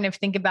did you kind of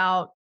think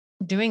about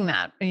doing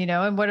that?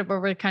 And what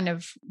were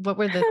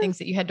the things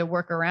that you had to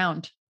work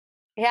around?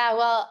 Yeah,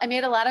 well, I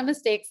made a lot of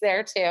mistakes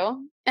there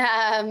too.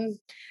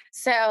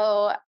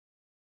 So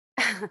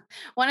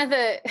one of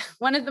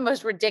the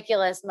most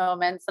ridiculous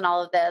moments in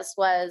all of this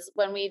was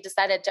when we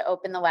decided to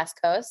open the West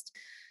Coast.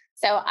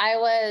 So I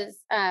was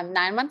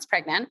 9 months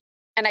pregnant,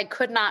 and I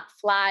could not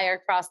fly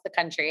across the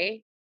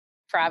country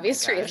for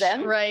obvious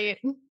reasons. Right.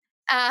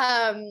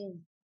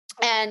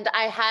 And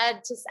I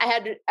had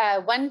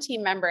one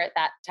team member at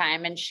that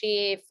time, and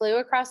she flew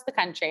across the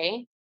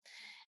country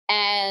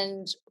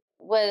and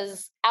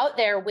was out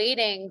there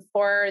waiting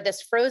for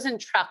this frozen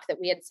truck that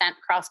we had sent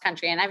cross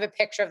country. And I have a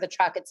picture of the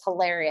truck. It's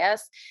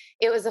hilarious.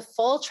 It was a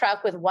full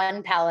truck with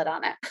one pallet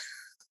on it.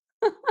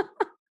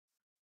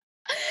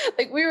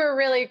 Like, we were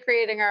really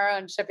creating our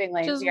own shipping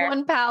lanes. Just here.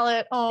 One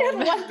pallet. Oh,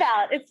 one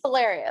pallet. It's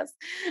hilarious.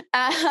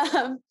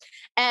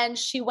 And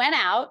she went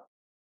out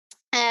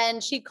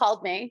and she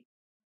called me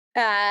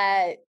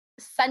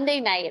Sunday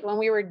night when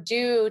we were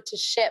due to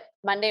ship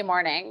Monday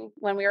morning,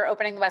 when we were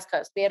opening the West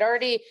Coast. We had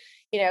already,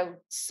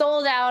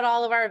 sold out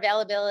all of our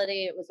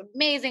availability. It was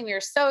amazing. We were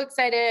so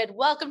excited.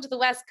 Welcome to the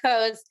West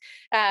Coast.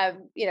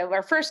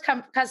 Our first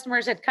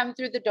customers had come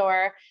through the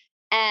door,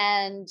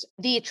 and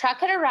the truck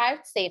had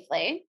arrived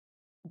safely.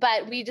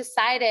 But we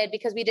decided,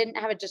 because we didn't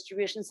have a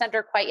distribution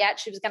center quite yet,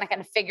 she was going to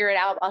kind of figure it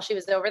out while she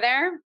was over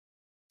there.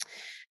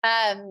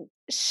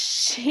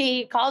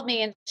 She called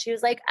me and she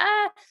was like,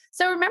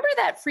 so remember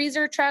that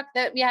freezer truck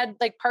that we had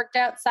like parked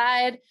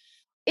outside?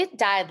 It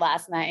died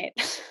last night.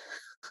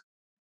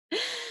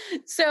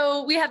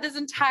 So we had this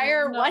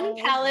entire one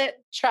pallet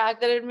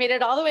truck that had made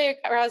it all the way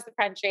across the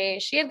country.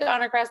 She had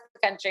gone across the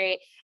country,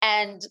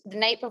 and the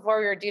night before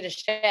we were due to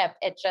ship,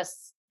 it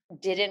just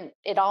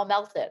it all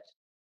melted.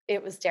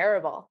 It was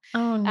terrible.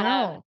 Oh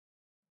no.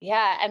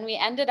 Yeah. And we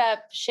ended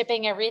up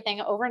shipping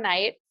everything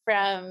overnight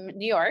from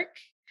New York,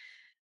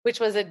 which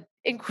was an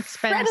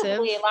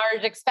incredibly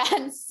large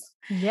expense.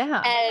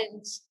 Yeah.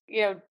 And,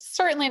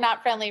 certainly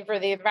not friendly for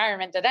the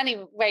environment in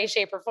any way,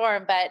 shape, or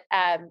form. But,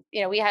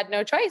 we had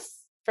no choice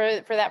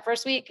for that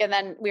first week. And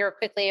then we were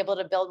quickly able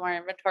to build more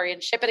inventory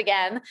and ship it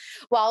again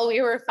while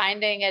we were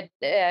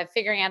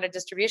figuring out a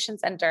distribution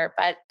center.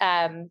 But,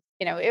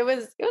 it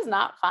was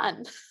not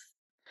fun.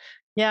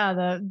 Yeah.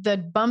 The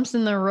bumps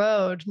in the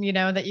road,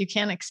 that you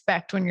can't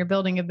expect when you're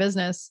building a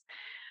business.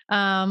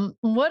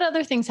 What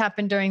other things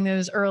happened during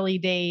those early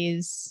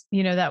days,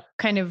 that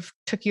kind of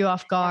took you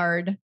off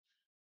guard?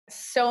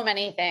 So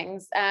many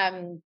things.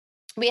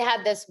 We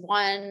had this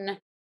one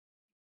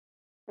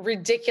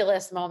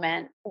ridiculous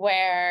moment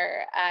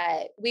where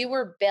we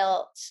were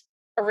built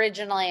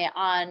originally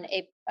on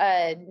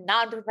a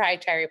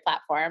non-proprietary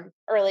platform,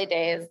 early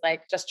days,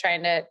 like just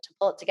trying to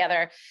pull it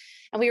together.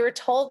 And we were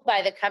told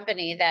by the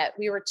company that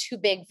we were too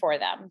big for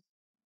them.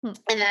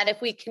 And that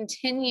if we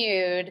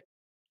continued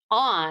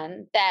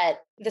on, that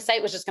the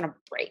site was just going to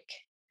break.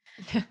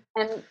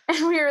 and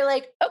we were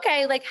like,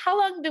 okay, like how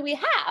long do we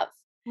have?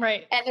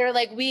 Right. And they were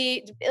like,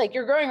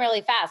 you're growing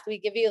really fast. We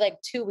give you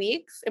like 2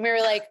 weeks. And we were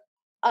like,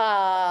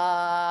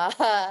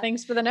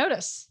 thanks for the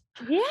notice.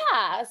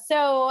 Yeah.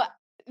 So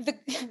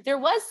there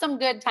was some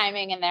good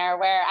timing in there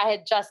where I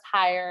had just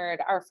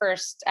hired our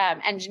first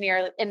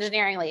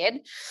engineering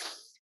lead.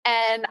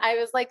 And I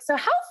was like, so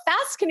how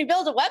fast can you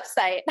build a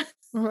website?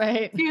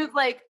 Right. He was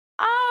like,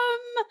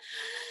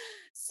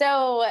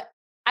 so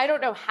I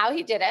don't know how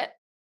he did it,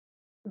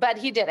 but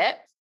he did it.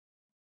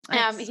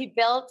 Nice. He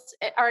built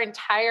our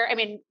entire, I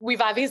mean,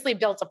 we've obviously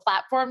built a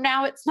platform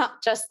now. It's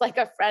not just like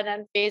a front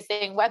end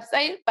facing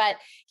website, but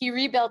he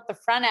rebuilt the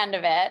front end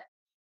of it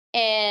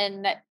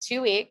in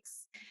 2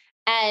 weeks.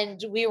 And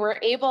we were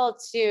able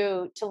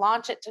to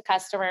launch it to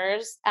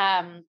customers.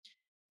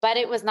 But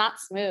it was not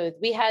smooth.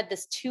 We had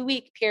this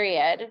 2-week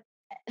period.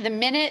 The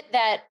minute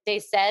that they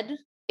said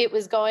it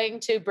was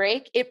going to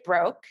break, it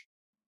broke.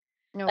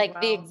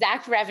 The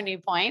exact revenue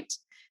point.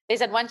 They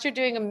said, once you're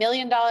doing $1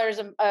 million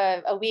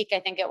a week, I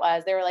think it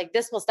was, they were like,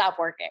 this will stop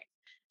working.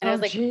 And I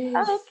was like, geez.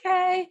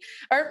 Okay.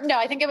 Or no,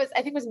 I think it was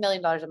 $1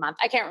 million a month.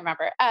 I can't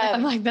remember.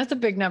 I'm like, that's a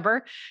big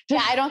number.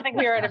 Yeah, I don't think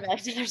we were at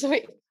 $1 million a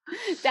week.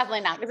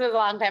 Definitely not, because it was a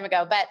long time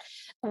ago. But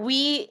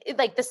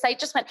the site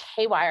just went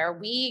haywire.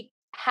 We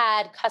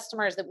had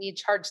customers that we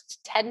charged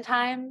 10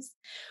 times.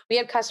 We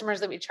had customers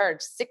that we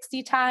charged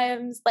 60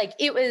 times.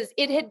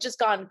 It had just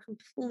gone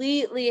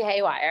completely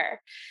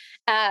haywire.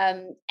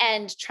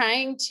 And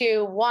trying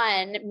to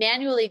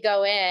manually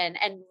go in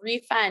and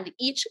refund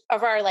each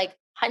of our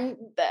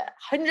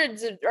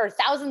hundreds or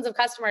thousands of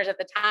customers at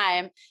the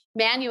time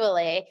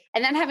manually,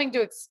 and then having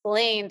to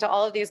explain to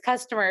all of these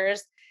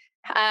customers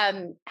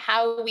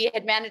how we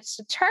had managed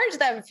to charge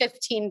them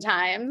 15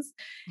 times.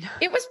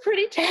 It was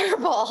pretty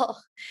terrible.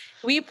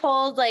 We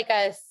pulled like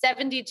a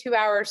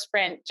 72-hour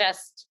sprint,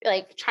 just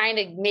like trying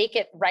to make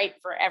it right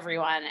for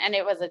everyone. And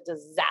it was a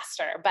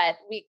disaster, but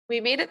we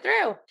made it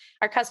through.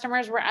 Our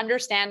customers were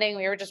understanding.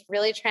 We were just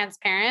really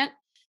transparent.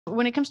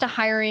 When it comes to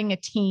hiring a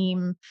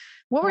team,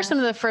 what were some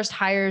of the first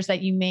hires that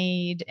you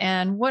made,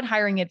 and what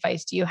hiring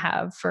advice do you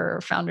have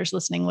for founders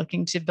listening,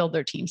 looking to build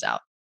their teams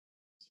out?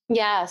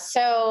 Yeah.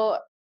 So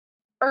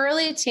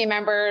early team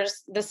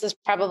members, this is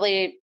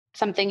probably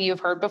something you've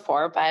heard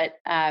before, but,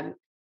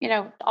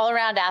 all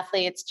around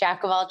athletes,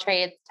 jack of all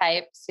trades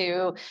types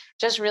who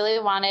just really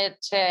wanted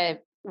to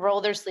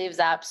roll their sleeves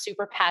up,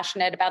 super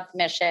passionate about the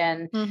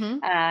mission.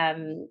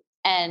 Mm-hmm.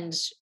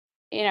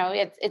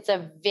 It's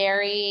a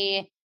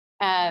very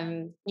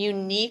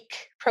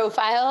unique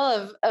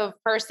profile of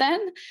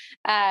person.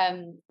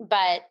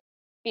 But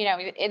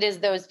it is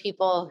those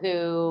people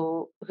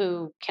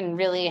who can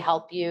really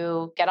help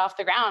you get off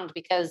the ground,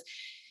 because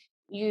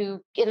in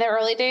the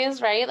early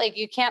days, right? Like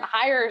you can't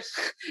hire,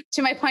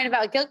 to my point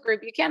about Gilt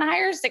Group, you can't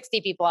hire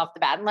 60 people off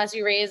the bat unless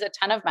you raise a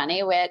ton of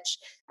money, which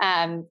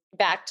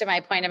back to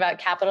my point about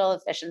capital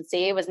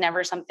efficiency was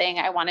never something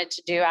I wanted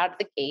to do out of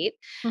the gate.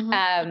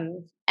 Mm-hmm.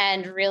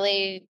 And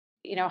really,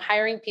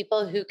 hiring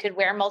people who could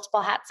wear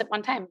multiple hats at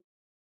one time.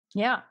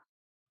 Yeah.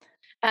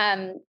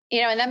 And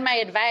then my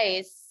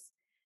advice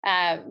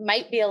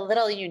might be a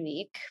little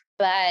unique,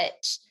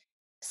 but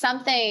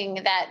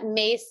something that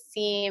may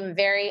seem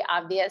very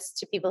obvious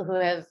to people who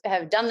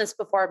have done this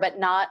before, but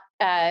not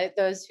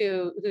those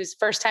whose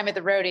first time at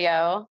the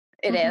rodeo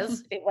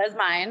it was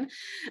mine,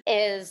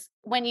 is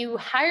when you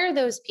hire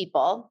those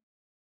people,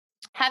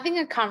 having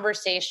a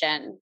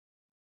conversation,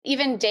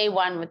 even day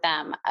one with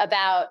them,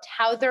 about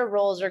how their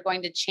roles are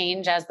going to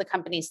change as the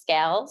company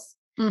scales,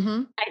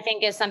 mm-hmm. I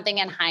think is something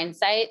in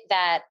hindsight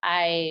that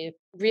I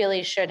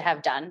really should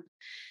have done.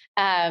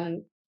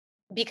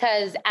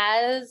 Because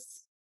as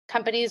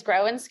companies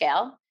grow and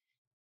scale,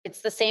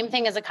 it's the same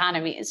thing as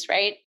economies,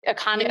 right?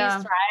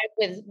 Economies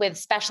thrive with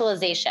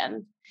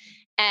specialization.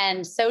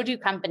 And so do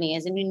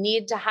companies. And you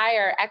need to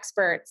hire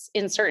experts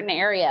in certain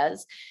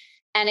areas.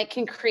 And it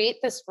can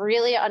create this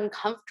really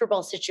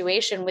uncomfortable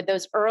situation with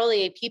those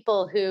early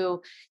people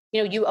who,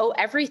 you owe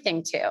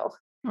everything to.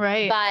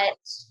 Right. But,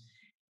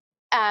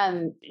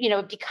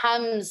 it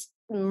becomes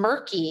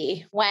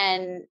murky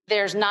when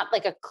there's not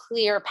like a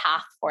clear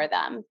path for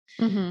them.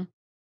 Mm-hmm.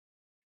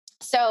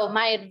 So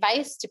my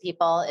advice to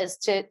people is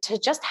to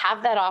just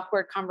have that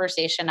awkward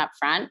conversation up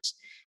front,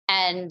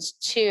 and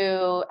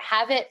to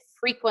have it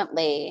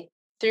frequently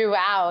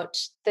throughout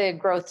the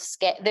growth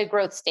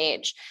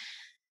stage.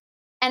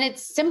 And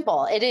it's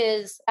simple. It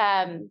is,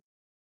 at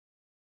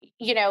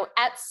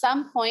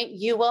some point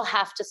you will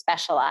have to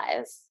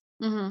specialize.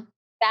 Mm-hmm.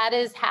 That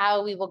is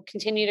how we will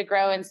continue to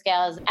grow and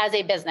scale as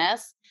a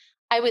business.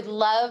 I would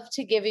love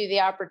to give you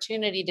the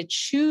opportunity to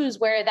choose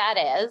where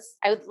that is.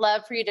 I would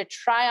love for you to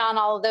try on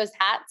all of those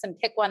hats and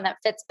pick one that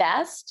fits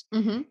best.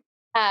 Mm-hmm.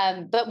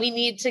 But we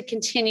need to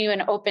continue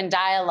an open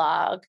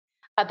dialogue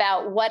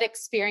about what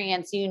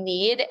experience you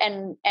need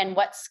and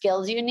what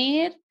skills you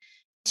need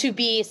to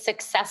be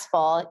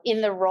successful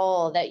in the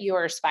role that you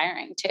are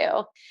aspiring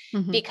to,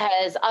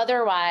 because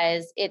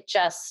otherwise it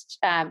just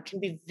can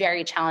be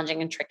very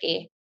challenging and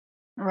tricky.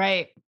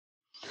 Right.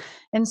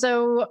 And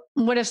so,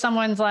 what if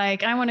someone's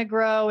like, I want to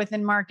grow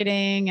within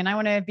marketing and I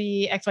want to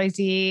be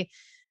XYZ,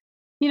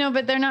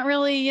 but they're not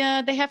really,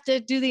 they have to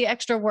do the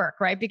extra work,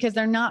 right? Because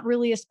they're not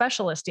really a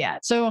specialist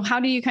yet. So, how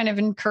do you kind of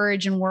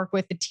encourage and work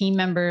with the team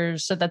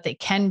members so that they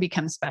can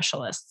become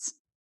specialists?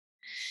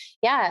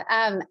 Yeah.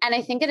 And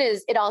I think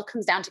it all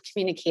comes down to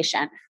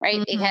communication,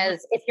 right?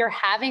 Because if you're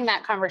having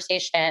that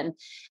conversation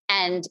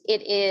and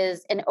it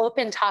is an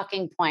open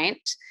talking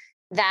point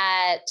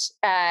that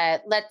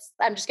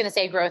I'm just going to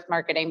say growth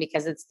marketing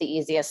because it's the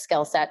easiest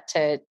skill set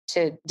to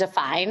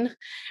define,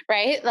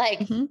 right?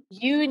 Like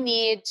you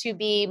need to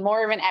be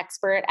more of an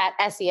expert at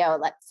SEO,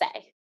 let's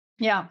say.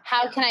 Yeah.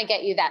 How can I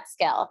get you that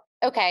skill?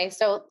 Okay,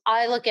 so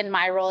I look in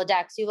my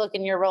Rolodex, you look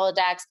in your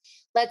Rolodex.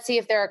 Let's see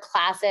if there are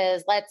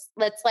classes. Let's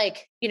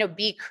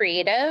be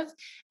creative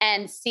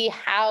and see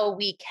how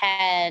we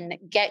can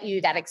get you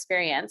that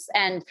experience.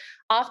 And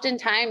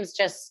oftentimes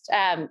just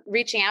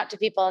reaching out to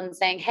people and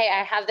saying, hey,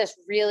 I have this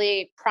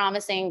really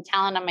promising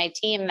talent on my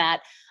team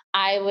that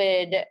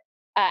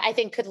I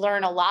think could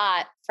learn a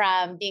lot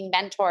from being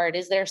mentored.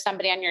 Is there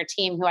somebody on your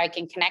team who I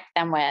can connect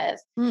them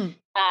with?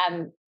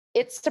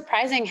 It's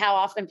surprising how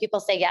often people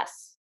say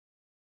yes.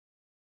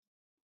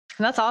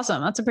 That's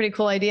awesome. That's a pretty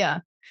cool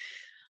idea.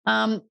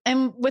 And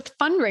with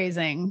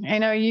fundraising, I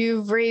know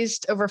you've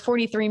raised over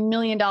 $43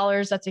 million.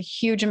 That's a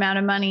huge amount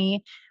of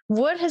money.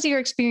 What has your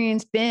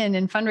experience been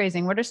in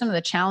fundraising? What are some of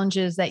the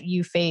challenges that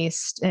you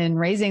faced in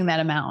raising that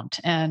amount?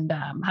 And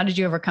how did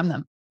you overcome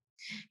them?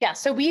 Yeah,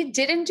 so we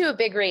didn't do a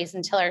big raise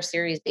until our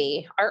Series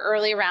B. Our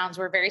early rounds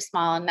were very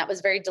small, and that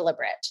was very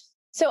deliberate.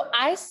 So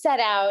I set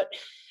out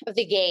of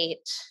the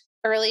gate,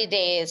 early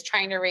days,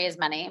 trying to raise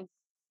money,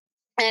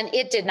 and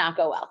it did not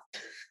go well.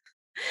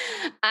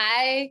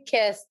 I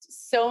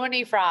kissed so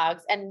many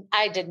frogs and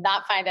I did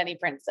not find any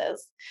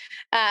princes.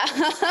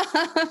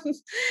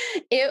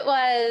 It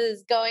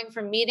was going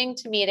from meeting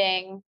to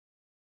meeting,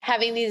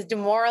 having these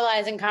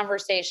demoralizing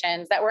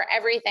conversations that were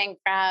everything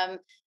from,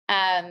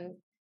 can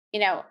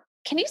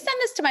you send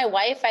this to my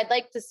wife? I'd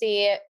like to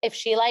see if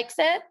she likes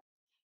it,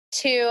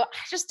 to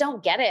I just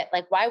don't get it.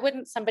 Like, why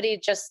wouldn't somebody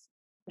just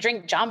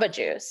drink Jamba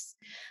Juice?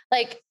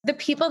 Like, the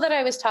people that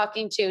I was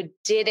talking to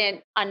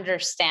didn't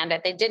understand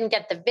it. They didn't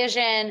get the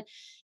vision.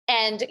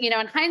 And,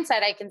 in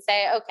hindsight, I can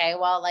say, okay,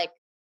 well, like,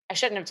 I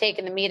shouldn't have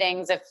taken the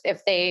meetings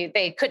if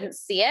they couldn't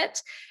see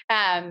it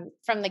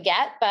from the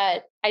get,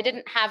 but I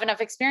didn't have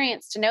enough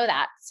experience to know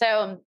that.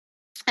 So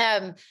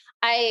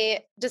I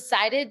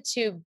decided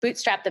to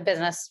bootstrap the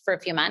business for a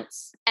few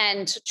months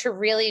and to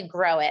really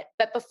grow it.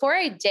 But before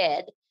I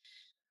did,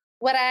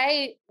 what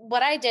I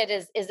did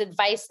is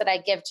advice that I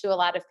give to a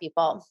lot of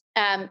people,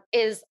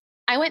 is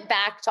I went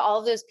back to all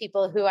of those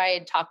people who I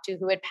had talked to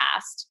who had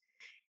passed.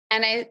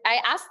 And I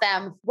asked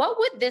them, what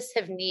would this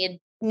have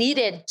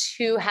needed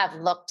to have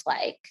looked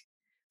like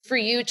for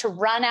you to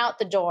run out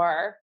the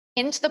door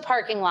into the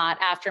parking lot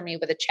after me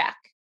with a check?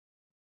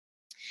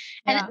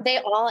 And they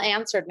all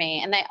answered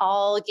me, and they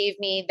all gave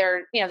me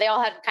they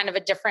all had kind of a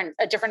different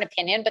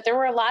opinion, but there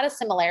were a lot of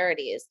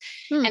similarities.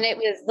 And it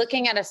was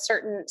looking at a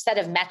certain set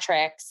of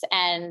metrics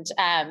and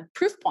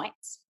proof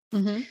points.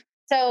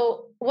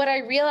 So what I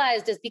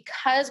realized is,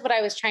 because what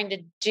I was trying to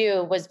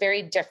do was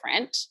very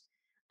different,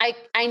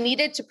 I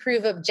needed to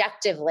prove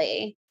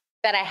objectively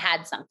that I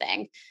had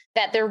something,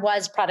 that there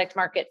was product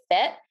market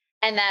fit,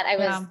 and that I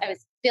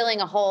was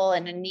filling a hole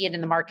and a need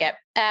in the market.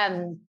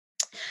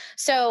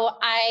 So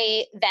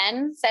I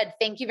then said,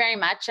 thank you very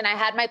much. And I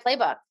had my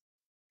playbook.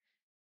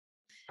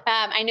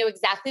 I knew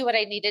exactly what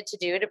I needed to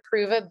do to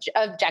prove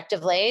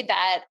objectively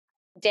that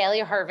Daily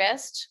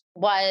Harvest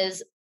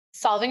was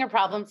solving a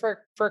problem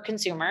for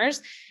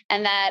consumers,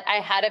 and that I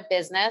had a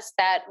business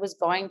that was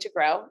going to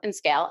grow and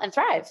scale and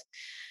thrive.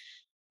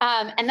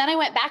 And then I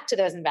went back to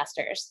those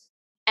investors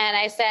and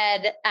I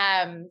said,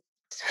 I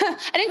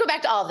didn't go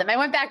back to all of them. I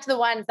went back to the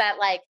ones that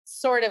like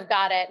sort of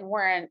got it and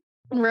weren't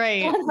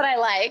right. the ones that I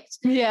liked.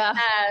 Yeah.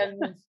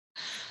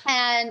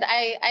 And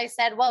I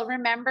said, well,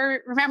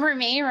 remember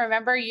me.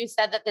 Remember you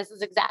said that this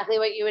is exactly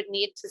what you would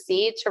need to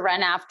see to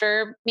run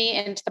after me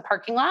into the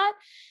parking lot.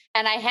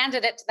 And I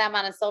handed it to them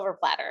on a silver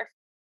platter.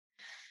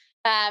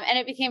 And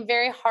it became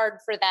very hard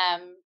for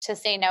them to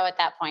say no at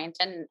that point.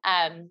 And,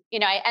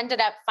 I ended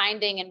up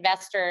finding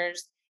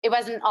investors. It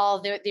wasn't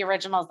all the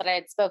originals that I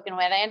had spoken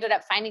with. I ended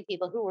up finding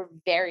people who were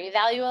very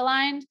value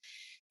aligned,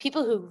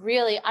 people who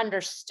really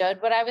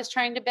understood what I was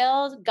trying to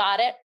build, got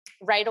it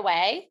right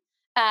away,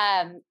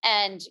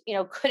 and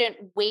couldn't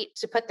wait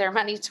to put their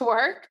money to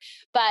work.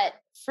 But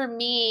for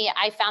me,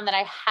 I found that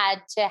I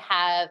had to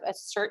have a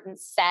certain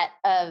set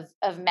of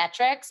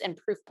metrics and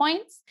proof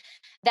points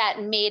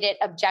that made it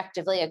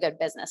objectively a good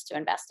business to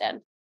invest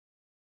in.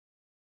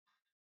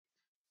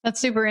 That's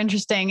super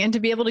interesting. And to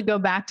be able to go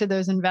back to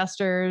those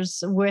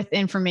investors with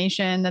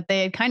information that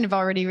they had kind of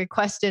already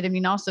requested, I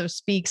mean, also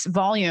speaks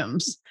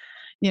volumes,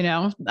 you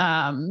know,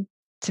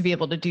 to be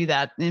able to do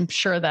that. I'm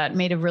sure that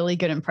made a really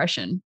good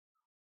impression.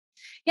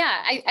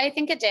 Yeah, I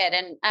think it did.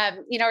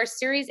 And, our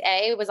Series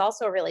A was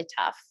also really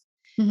tough.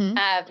 Hmm.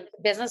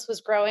 Business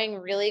was growing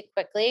really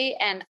quickly,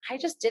 and I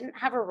just didn't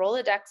have a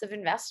Rolodex of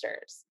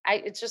investors.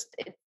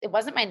 It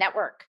wasn't my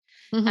network.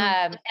 Hmm.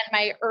 And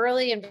my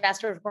early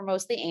investors were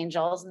mostly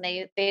angels, and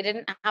they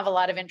didn't have a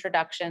lot of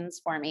introductions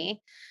for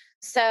me.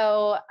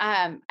 So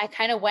I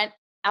kind of went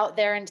out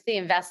there into the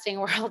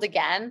investing world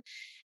again,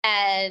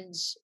 and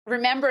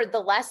remembered the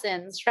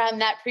lessons from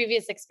that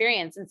previous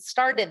experience and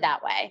started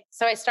that way.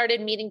 So I started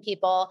meeting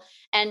people,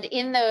 and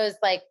in those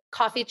like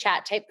coffee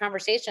chat type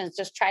conversations,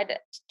 just tried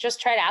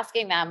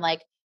asking them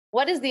like,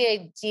 what does the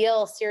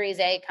ideal Series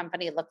A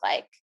company look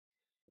like?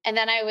 And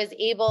then I was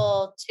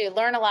able to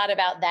learn a lot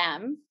about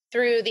them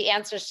through the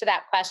answers to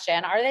that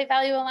question. Are they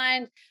value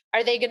aligned?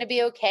 Are they going to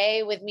be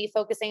okay with me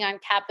focusing on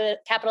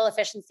capital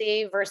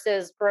efficiency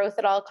versus growth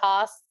at all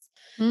costs?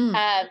 Mm.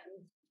 Um,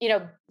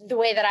 the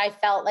way that I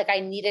felt like I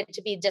needed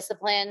to be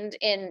disciplined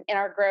in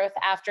our growth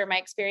after my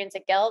experience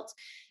at Gilt.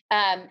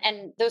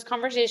 And those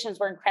conversations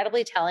were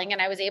incredibly telling,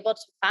 and I was able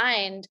to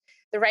find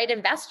the right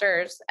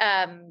investors.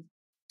 And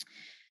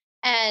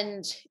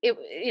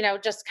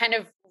it, just kind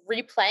of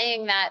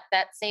replaying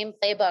that same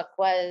playbook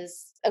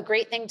was a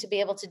great thing to be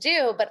able to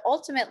do. But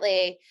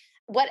ultimately,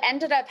 what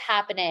ended up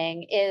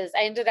happening is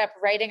I ended up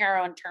writing our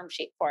own term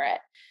sheet for it.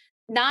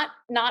 Not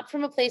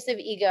from a place of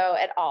ego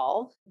at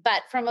all,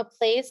 but from a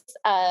place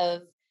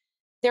of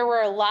there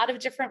were a lot of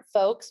different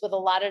folks with a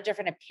lot of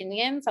different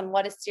opinions on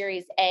what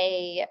Series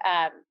A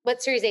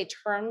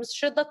terms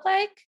should look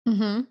like.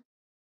 Hmm.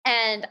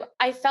 And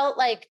I felt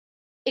like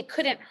it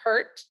couldn't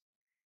hurt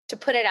to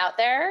put it out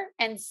there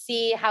and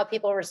see how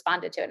people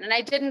responded to it. And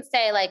I didn't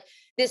say like,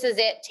 this is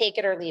it, take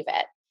it or leave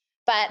it.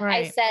 But I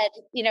Right. said,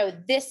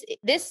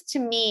 this to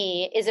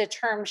me is a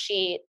term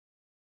sheet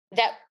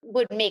that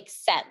would make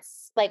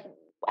sense. Like,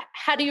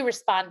 how do you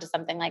respond to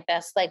something like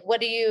this? Like,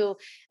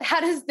 how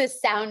does this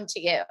sound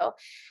to you? And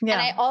Yeah.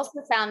 I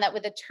also found that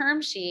with a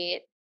term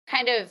sheet,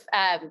 kind of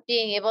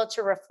being able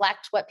to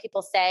reflect what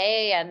people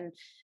say and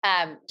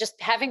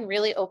just having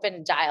really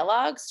open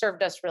dialogue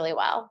served us really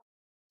well.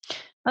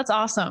 That's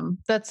awesome.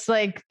 That's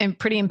like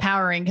pretty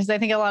empowering because I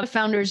think a lot of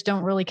founders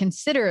don't really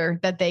consider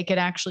that they could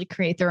actually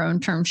create their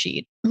own term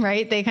sheet,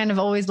 right? They kind of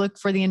always look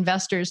for the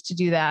investors to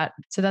do that.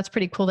 So that's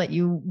pretty cool that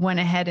you went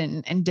ahead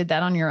and did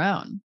that on your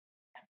own.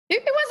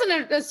 It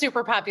wasn't a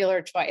super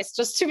popular choice,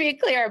 just to be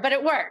clear, but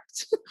it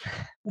worked.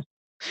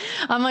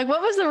 I'm like,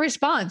 what was the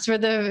response?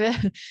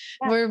 Yeah.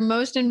 Were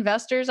most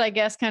investors, I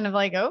guess, kind of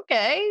like,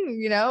 okay,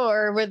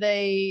 or were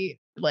they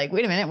like,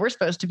 wait a minute, we're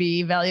supposed to be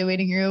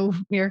evaluating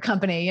your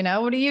company,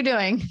 what are you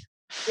doing?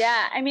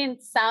 Yeah, I mean,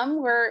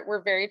 some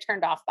were very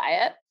turned off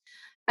by it.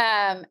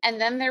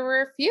 And then there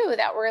were a few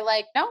that were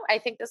like, no, I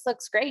think this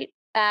looks great.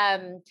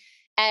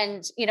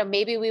 And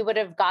maybe we would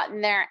have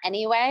gotten there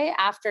anyway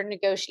after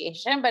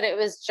negotiation, but it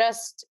was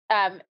just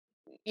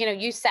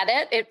you said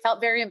it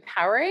felt very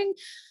empowering,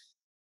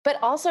 but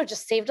also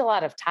just saved a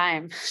lot of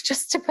time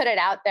just to put it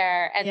out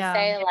there and Yeah.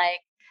 say like,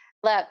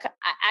 look,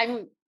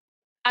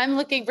 I'm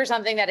looking for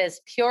something that is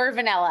pure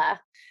vanilla.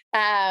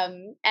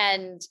 And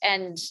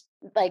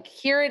like,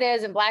 here it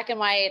is in black and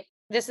white.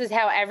 This is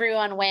how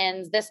everyone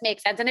wins. This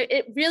makes sense. And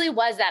it really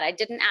was that. I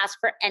didn't ask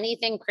for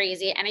anything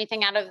crazy,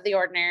 anything out of the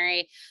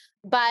ordinary,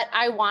 but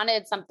I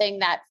wanted something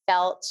that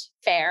felt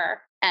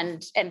fair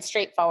and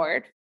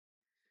straightforward.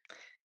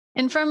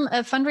 And from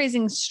a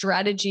fundraising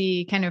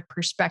strategy kind of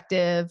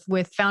perspective,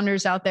 with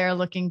founders out there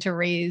looking to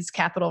raise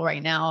capital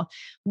right now,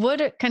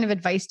 what kind of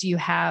advice do you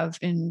have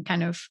in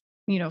kind of,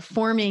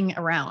 forming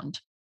around?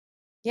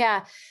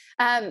 Yeah.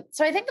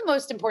 So I think the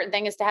most important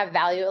thing is to have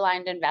value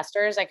aligned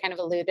investors. I kind of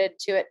alluded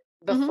to it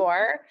Hmm.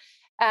 before.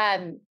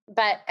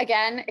 But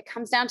again, it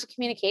comes down to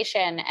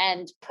communication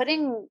and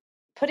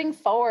putting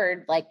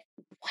forward like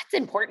what's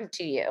important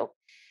to you.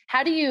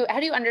 How do you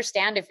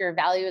understand if your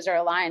values are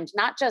aligned?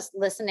 Not just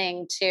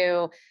listening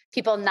to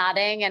people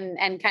nodding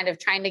and kind of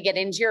trying to get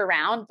into your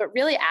round, but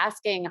really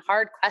asking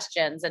hard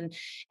questions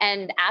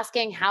and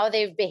asking how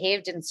they've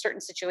behaved in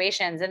certain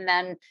situations, and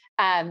then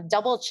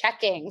double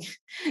checking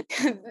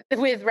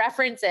with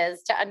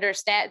references to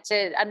understand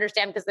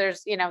because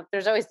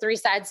there's always three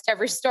sides to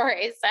every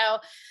story. So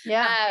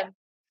Yeah. um,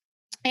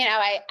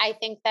 I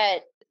think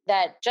that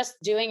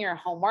just doing your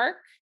homework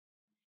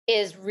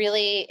is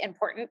really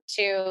important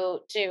to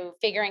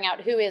figuring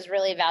out who is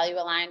really value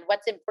aligned,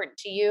 what's important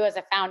to you as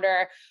a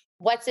founder,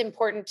 what's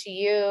important to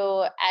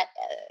you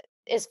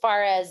as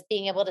far as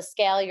being able to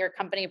scale your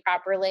company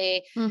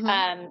properly.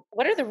 Hmm.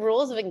 What are the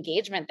rules of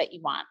engagement that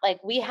you want?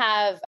 Like we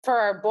have for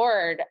our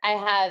board, I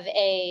have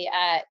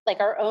a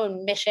like our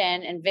own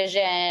mission and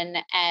vision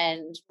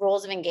and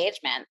rules of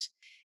engagement,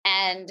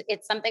 and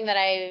it's something that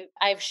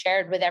I've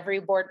shared with every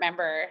board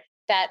member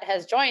that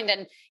has joined.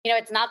 And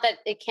it's not that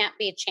it can't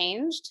be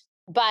changed,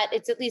 but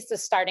it's at least a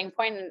starting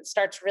point, and it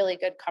starts really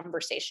good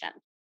conversation.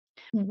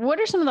 What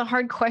are some of the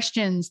hard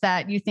questions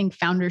that you think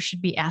founders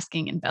should be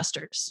asking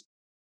investors?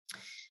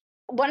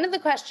 One of the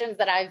questions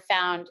that I've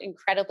found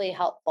incredibly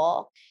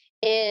helpful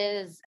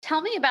is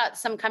tell me about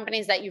some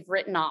companies that you've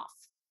written off.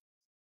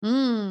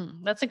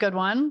 That's a good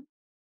one.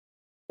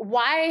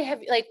 Why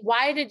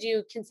did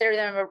you consider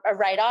them a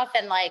write-off,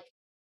 and like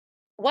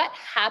what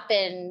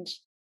happened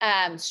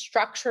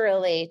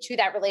structurally to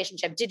that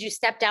relationship? Did you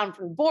step down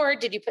from the board?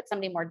 Did you put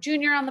somebody more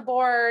junior on the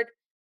board?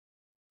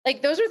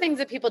 Like those are things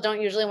that people don't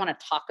usually want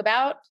to talk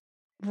about.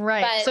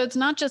 Right. But So it's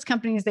not just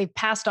companies they've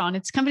passed on,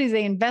 it's companies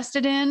they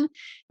invested in,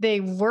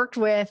 they worked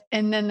with,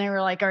 and then they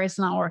were like, all right, it's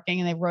not working.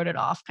 And they wrote it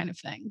off kind of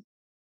thing.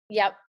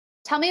 yep.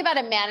 Tell me about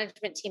a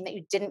management team that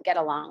you didn't get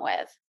along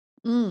with.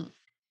 Mm.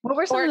 What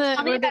were some Or of tell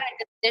the, me were about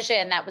the a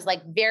decision that was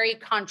like very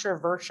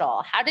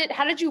controversial. How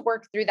did you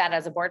work through that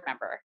as a board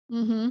member?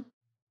 mhm.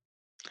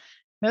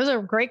 Those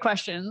are great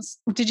questions.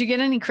 Did you get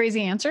any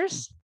crazy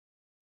answers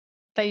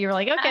that you were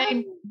like, okay,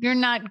 Um, you're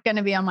not going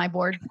to be on my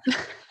board?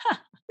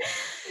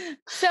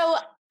 so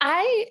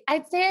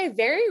I'd say I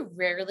very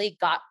rarely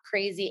got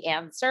crazy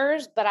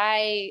answers, but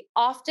I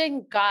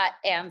often got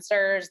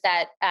answers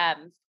that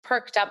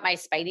perked up my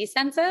spidey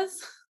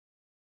senses,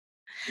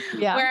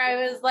 Yeah. where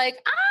I was like,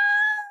 I'm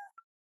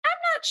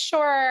not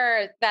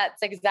sure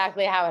that's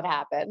exactly how it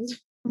happened.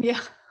 Yeah.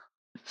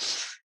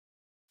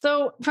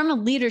 So, from a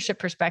leadership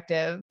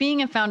perspective,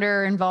 being a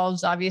founder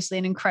involves obviously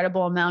an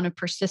incredible amount of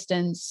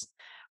persistence.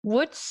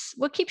 What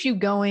keeps you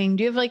going?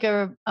 Do you have like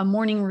a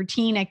morning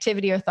routine,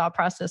 activity, or thought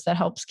process that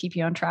helps keep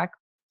you on track?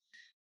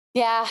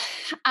 Yeah.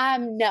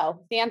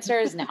 No. The answer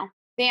is no.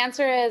 The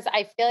answer is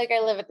I feel like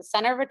I live at the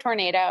center of a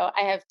tornado.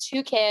 I have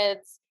two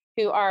kids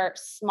who are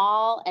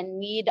small and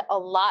need a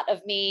lot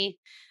of me.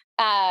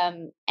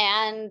 And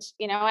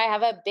I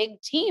have a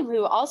big team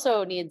who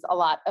also needs a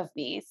lot of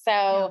me.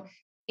 Yeah. So,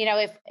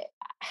 if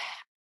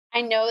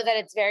I know that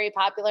it's very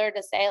popular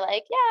to say,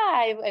 like, yeah,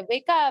 I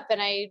wake up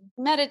and I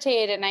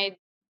meditate and I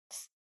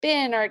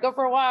spin or I go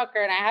for a walk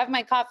or and I have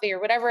my coffee or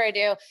whatever I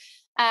do.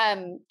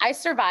 I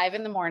survive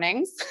in the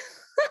mornings.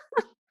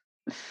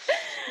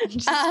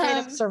 Just straight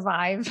up um,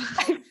 survive.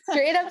 I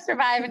straight up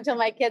survive until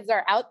my kids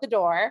are out the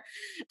door.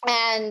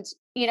 And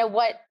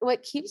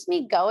what keeps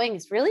me going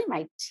is really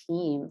my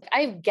team.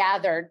 I've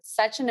gathered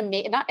such an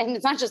amazing, and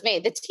it's not just me.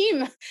 The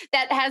team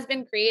that has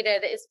been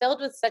created is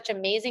filled with such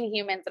amazing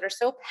humans that are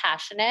so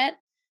passionate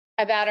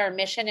about our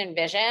mission and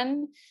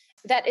vision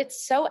that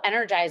it's so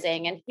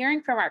energizing. And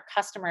hearing from our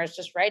customers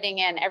just writing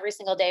in every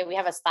single day, we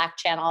have a Slack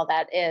channel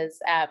that is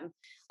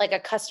like a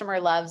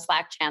customer love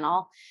Slack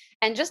channel,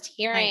 and just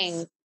hearing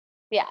Nice.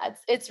 yeah,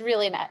 it's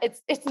really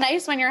nice. It's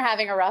nice when you're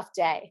having a rough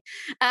day.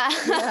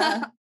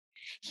 Yeah.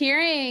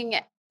 Hearing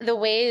the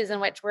ways in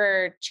which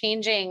we're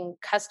changing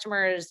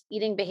customers'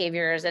 eating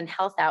behaviors and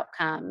health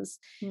outcomes,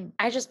 Mm.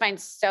 I just find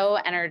so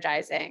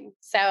energizing.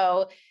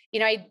 So,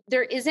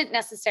 there isn't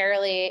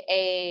necessarily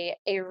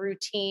a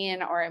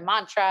routine or a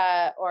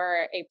mantra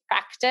or a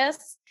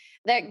practice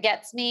that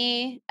gets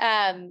me,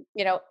 up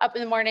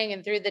in the morning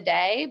and through the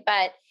day,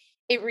 but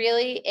it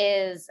really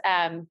is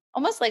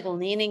almost like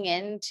leaning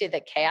into the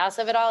chaos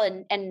of it all,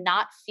 and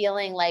not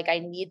feeling like I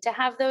need to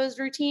have those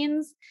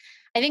routines.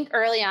 I think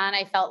early on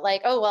I felt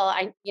like, oh well,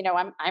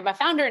 I'm a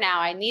founder now.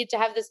 I need to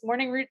have this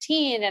morning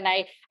routine, and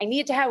I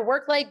need to have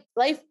work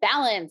life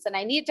balance, and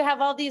I need to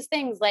have all these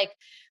things. Like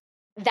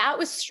that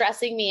was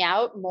stressing me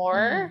out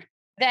more Mm.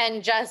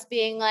 than just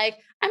being like,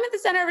 I'm at the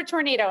center of a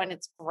tornado and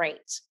it's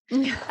great.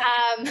 Um,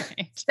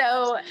 Right.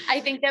 so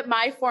I think that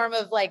my form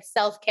of like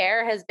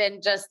self-care has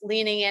been just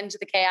leaning into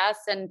the chaos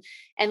and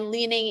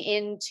leaning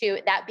into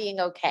that being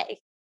okay.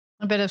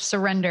 A bit of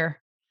surrender.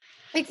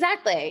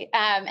 Exactly.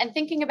 And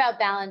thinking about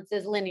balance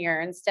is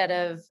linear instead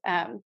of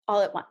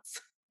all at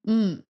once.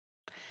 Mm.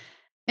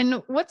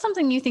 And what's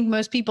something you think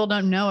most people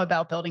don't know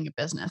about building a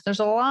business? There's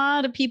a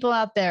lot of people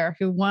out there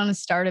who want to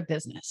start a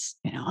business.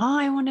 Oh,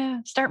 I want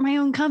to start my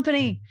own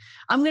company.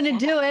 I'm going to Yeah.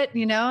 do it,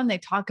 and they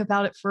talk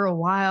about it for a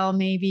while,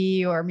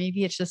 maybe, or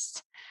maybe it's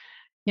just,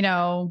 you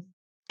know,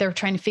 they're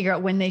trying to figure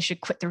out when they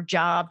should quit their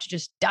job to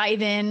just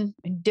dive in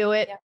and do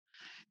it. Yeah.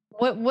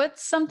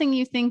 What's something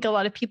you think a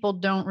lot of people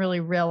don't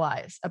really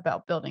realize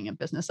about building a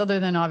business, other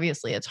than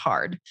obviously it's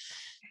hard?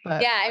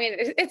 But Yeah, I mean,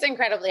 it's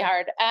incredibly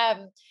hard.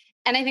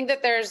 And I think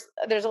that there's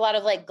a lot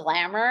of like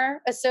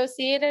glamour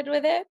associated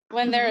with it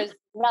when Mhm. there's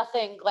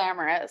nothing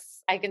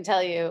glamorous. I can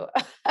tell you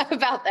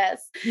about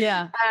this.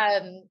 Yeah.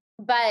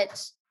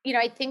 But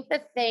I think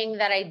the thing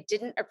that I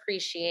didn't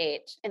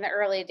appreciate in the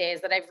early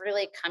days that I've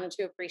really come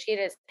to appreciate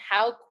is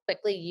how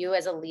quickly you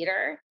as a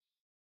leader,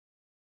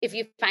 if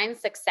you find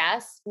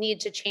success, need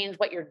to change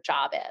what your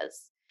job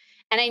is.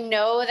 And I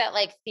know that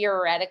like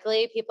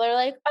theoretically people are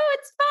like, "Oh,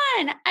 it's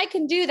fun. I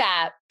can do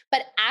that."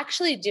 But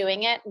actually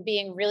doing it and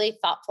being really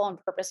thoughtful and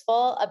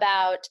purposeful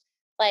about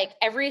like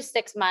every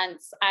 6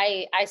 months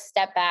I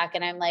step back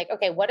and I'm like,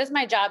 "Okay, what is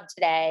my job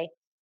today?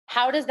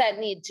 How does that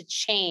need to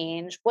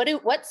change?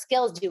 What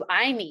skills do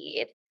I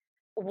need?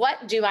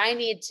 What do I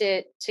need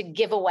to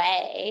give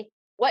away?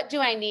 What do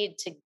I need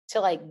to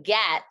like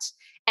get?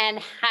 And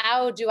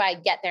how do I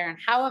get there? And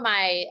how am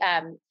I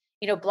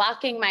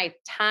blocking my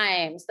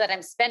time so that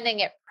I'm spending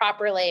it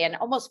properly and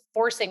almost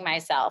forcing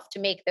myself to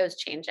make those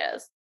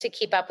changes to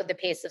keep up with the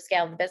pace of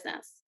scale of the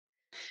business.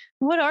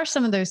 What are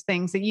some of those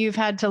things that you've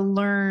had to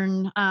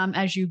learn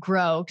as you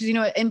grow?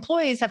 Because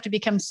employees have to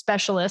become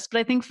specialists, but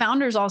I think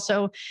founders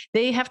also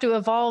they have to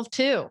evolve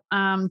too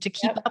to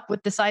keep Yep. up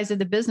with the size of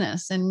the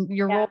business, and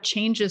your role Yeah.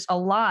 changes a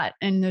lot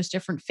in those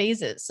different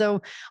phases.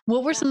 So,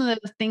 what were Yeah. some of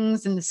the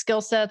things and the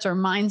skill sets or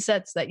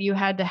mindsets that you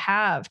had to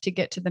have to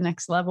get to the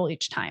next level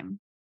each time?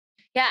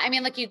 Yeah. I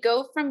mean, like you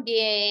go from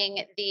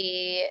being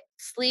the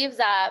sleeves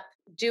up,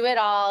 do it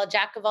all,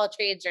 jack of all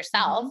trades Mhm.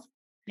 yourself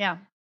Yeah.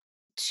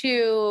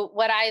 to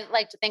what I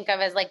like to think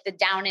of as like the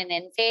down and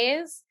in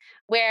phase,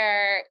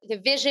 where the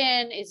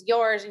vision is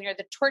yours and you're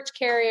the torch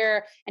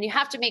carrier, and you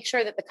have to make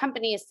sure that the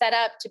company is set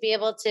up to be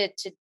able to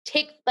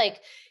take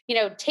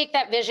take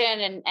that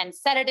vision and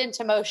set it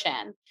into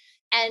motion.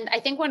 And I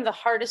think one of the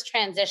hardest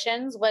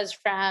transitions was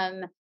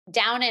from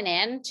down and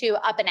in to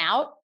up and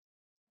out,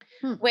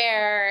 Hmm.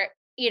 where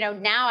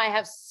now I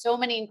have so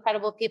many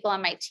incredible people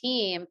on my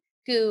team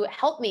who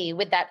help me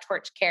with that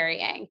torch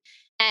carrying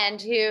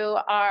and who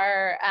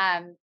are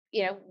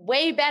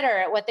way better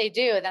at what they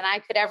do than I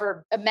could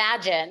ever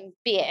imagine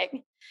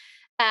being.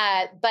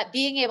 But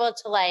being able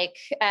to I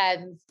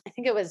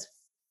think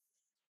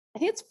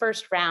it's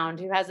First Round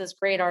who has this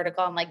great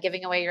article on like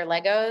giving away your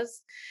Legos.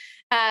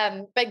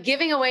 But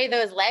giving away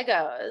those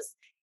Legos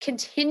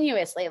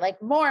continuously,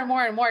 like more and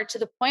more and more, to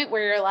the point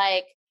where you're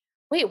like,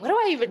 wait, what do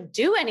I even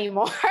do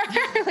anymore?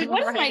 Like, what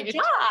is my Right.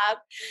 job?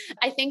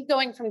 I think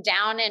going from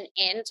down and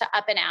in to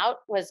up and out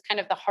was kind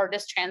of the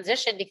hardest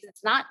transition, because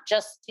it's not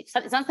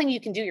something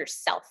you can do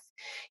yourself.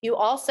 You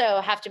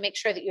also have to make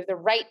sure that you have the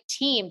right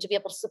team to be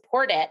able to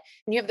support it,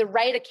 and you have the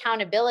right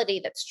accountability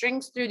that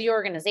strings through the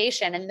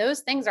organization. And those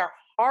things are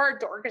hard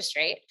to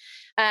orchestrate.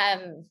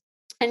 Um,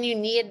 and you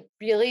need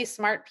really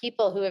smart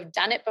people who have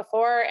done it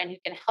before and who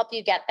can help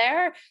you get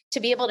there to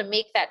be able to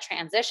make that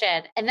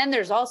transition. And then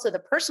there's also the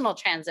personal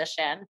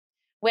transition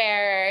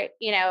where,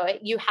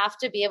 you have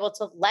to be able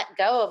to let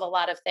go of a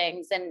lot of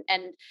things, and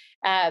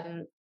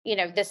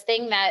this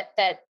thing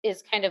that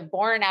is kind of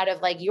born out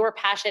of like your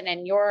passion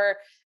and your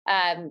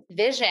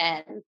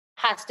vision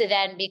has to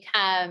then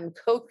become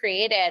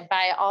co-created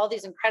by all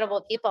these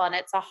incredible people. And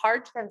it's a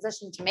hard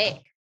transition to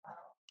make.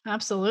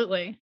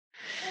 Absolutely.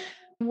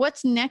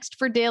 What's next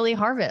for Daily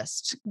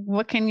Harvest?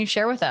 What can you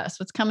share with us?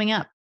 What's coming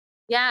up?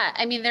 Yeah,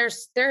 I mean,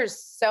 there's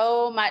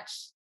so much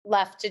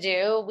left to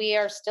do. We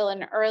are still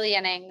in early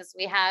innings.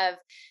 We have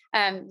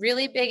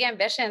really big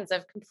ambitions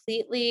of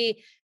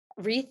completely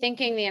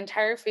rethinking the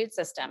entire food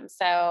system.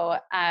 So,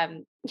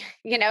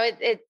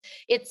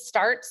 it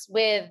starts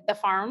with the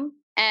farm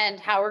and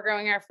how we're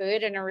growing our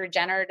food in a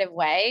regenerative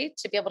way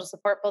to be able to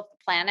support both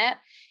the planet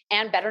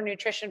and better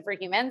nutrition for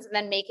humans, and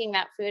then making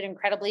that food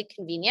incredibly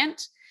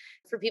convenient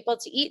for people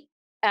to eat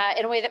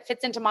in a way that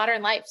fits into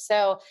modern life.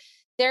 So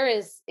there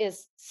is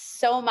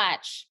so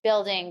much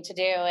building to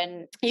do,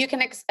 and you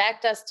can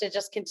expect us to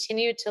just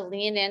continue to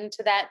lean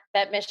into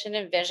that mission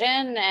and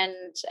vision,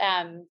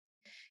 and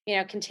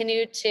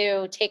continue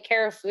to take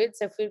care of food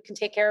so food can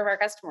take care of our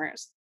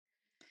customers.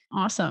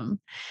 Awesome.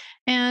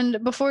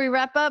 And before we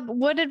wrap up,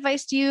 what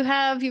advice do you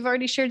have? You've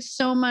already shared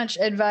so much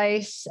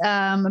advice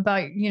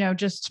about,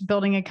 just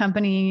building a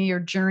company, your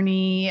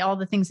journey, all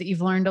the things that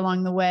you've learned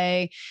along the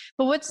way.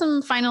 But what's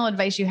some final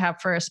advice you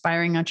have for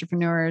aspiring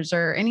entrepreneurs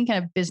or any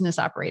kind of business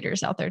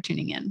operators out there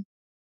tuning in?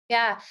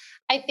 Yeah,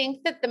 I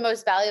think that the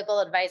most valuable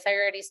advice I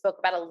already spoke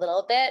about a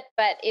little bit,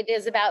 but it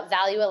is about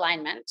value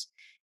alignment.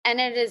 And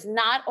it is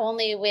not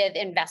only with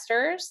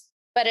investors,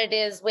 but it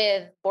is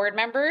with board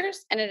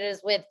members and it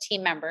is with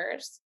team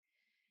members.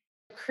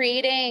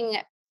 Creating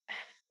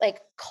like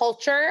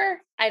culture,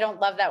 I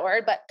don't love that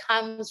word, but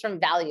comes from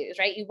values,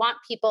 right? You want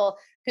people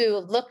who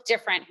look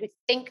different, who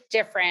think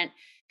different,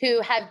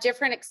 who have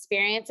different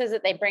experiences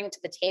that they bring to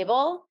the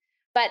table.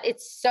 But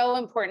it's so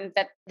important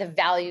that the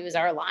values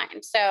are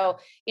aligned. So,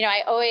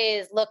 I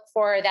always look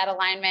for that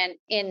alignment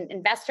in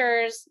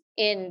investors,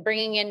 in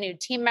bringing in new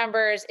team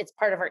members. It's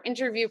part of our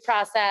interview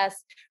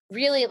process,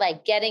 really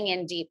like getting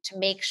in deep to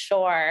make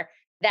sure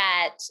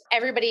that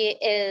everybody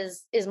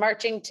is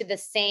marching to the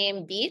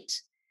same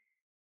beat.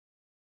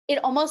 It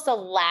almost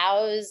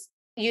allows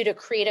you to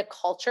create a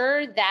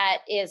culture that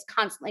is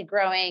constantly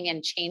growing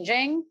and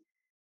changing,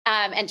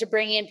 and to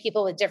bring in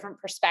people with different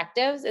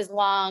perspectives as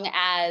long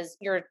as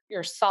you're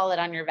solid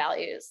on your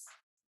values.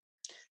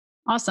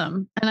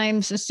 Awesome. And I'm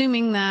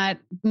assuming that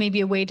maybe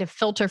a way to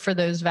filter for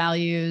those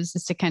values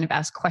is to kind of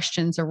ask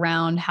questions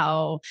around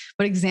what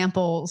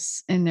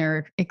examples in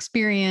their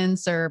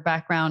experience or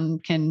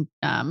background can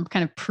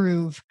kind of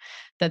prove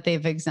that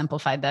they've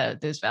exemplified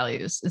those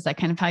values. Is that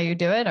kind of how you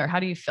do it? Or how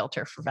do you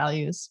filter for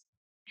values?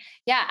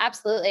 Yeah,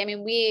 absolutely. I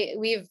mean,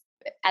 we've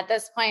at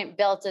this point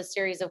built a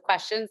series of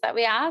questions that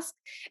we ask,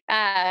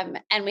 and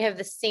we have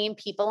the same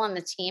people on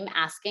the team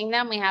asking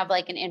them. We have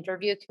like an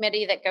interview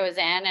committee that goes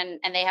in,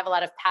 and they have a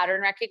lot of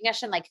pattern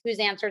recognition, like who's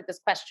answered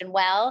this question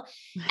well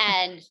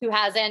and who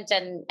hasn't,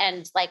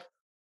 and like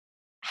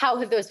how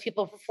have those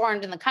people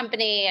performed in the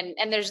company?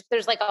 And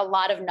there's like a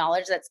lot of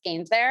knowledge that's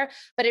gained there,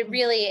 but it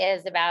really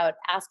is about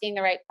asking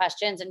the right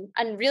questions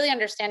and really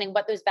understanding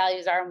what those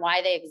values are and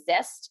why they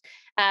exist.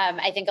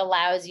 I think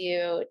allows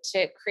you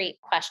to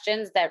create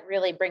questions that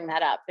really bring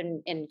that up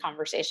in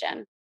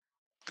conversation.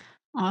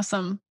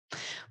 Awesome.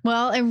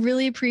 Well, I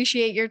really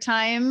appreciate your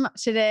time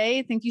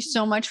today. Thank you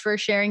so much for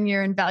sharing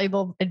your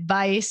invaluable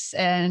advice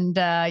and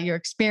your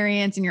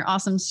experience and your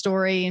awesome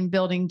story in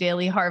building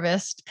Daily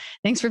Harvest.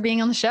 Thanks for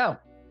being on the show.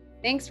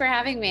 Thanks for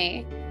having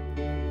me.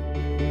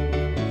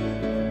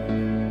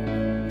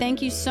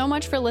 Thank you so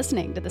much for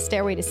listening to the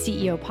Stairway to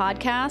CEO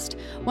podcast.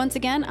 Once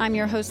again, I'm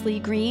your host, Lee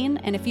Green.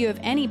 And if you have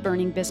any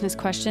burning business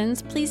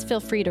questions, please feel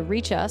free to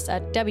reach us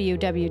at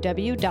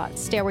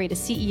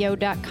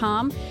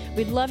www.stairwaytoceo.com.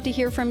 We'd love to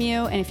hear from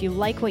you. And if you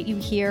like what you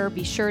hear,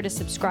 be sure to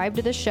subscribe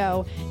to the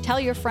show, tell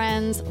your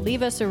friends,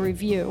 leave us a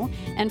review,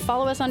 and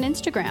follow us on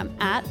Instagram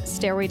at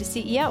Stairway to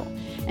CEO.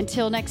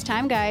 Until next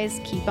time,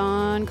 guys, keep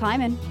on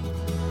climbing.